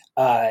moving.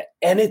 And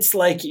it's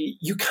like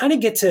you kind of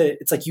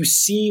it's like you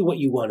see what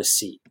you want to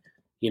see.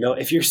 You know,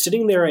 if you're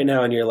sitting there right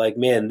now and you're like,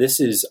 man, this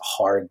is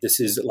hard. This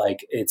is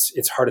like,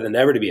 it's harder than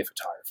ever to be a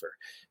photographer.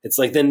 It's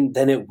like, then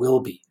it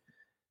will be.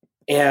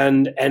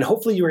 And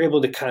hopefully you were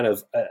able to kind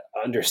of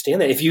understand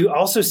that. If you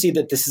also see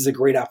that this is a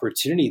great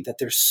opportunity, that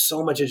there's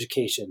so much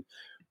education,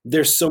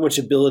 there's so much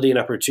ability and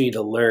opportunity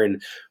to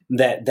learn,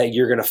 that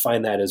you're going to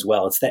find that as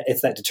well. It's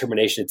that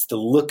determination. It's the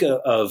look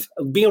of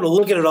being able to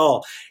look at it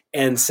all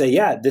and say,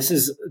 yeah, this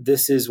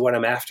is what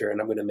I'm after,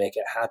 and I'm going to make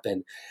it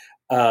happen.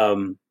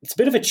 It's a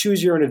bit of a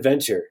choose your own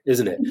adventure,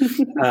 isn't it?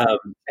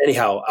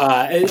 Anyhow,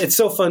 it's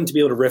so fun to be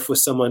able to riff with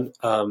someone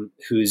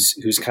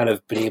who's kind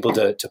of been able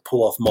to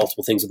pull off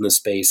multiple things in this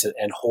space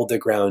and hold their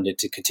ground and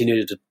to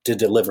continue to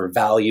deliver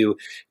value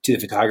to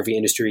the photography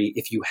industry.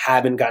 If you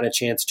haven't gotten a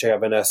chance to check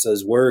out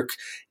Vanessa's work,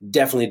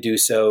 definitely do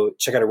so.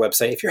 Check out her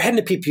website. If you're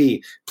heading to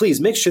PP, please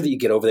make sure that you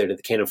get over there to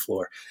the Canon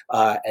floor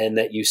and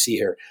that you see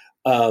her.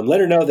 Let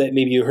her know that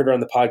maybe you heard her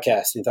on the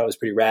podcast and you thought it was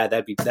pretty rad.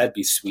 That'd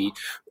be sweet.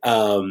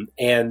 I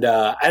think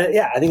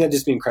that'd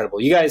just be incredible.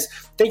 You guys,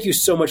 thank you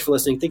so much for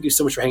listening. Thank you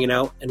so much for hanging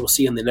out, and we'll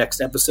see you in the next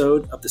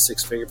episode of the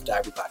Six Figure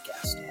Photography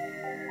Podcast.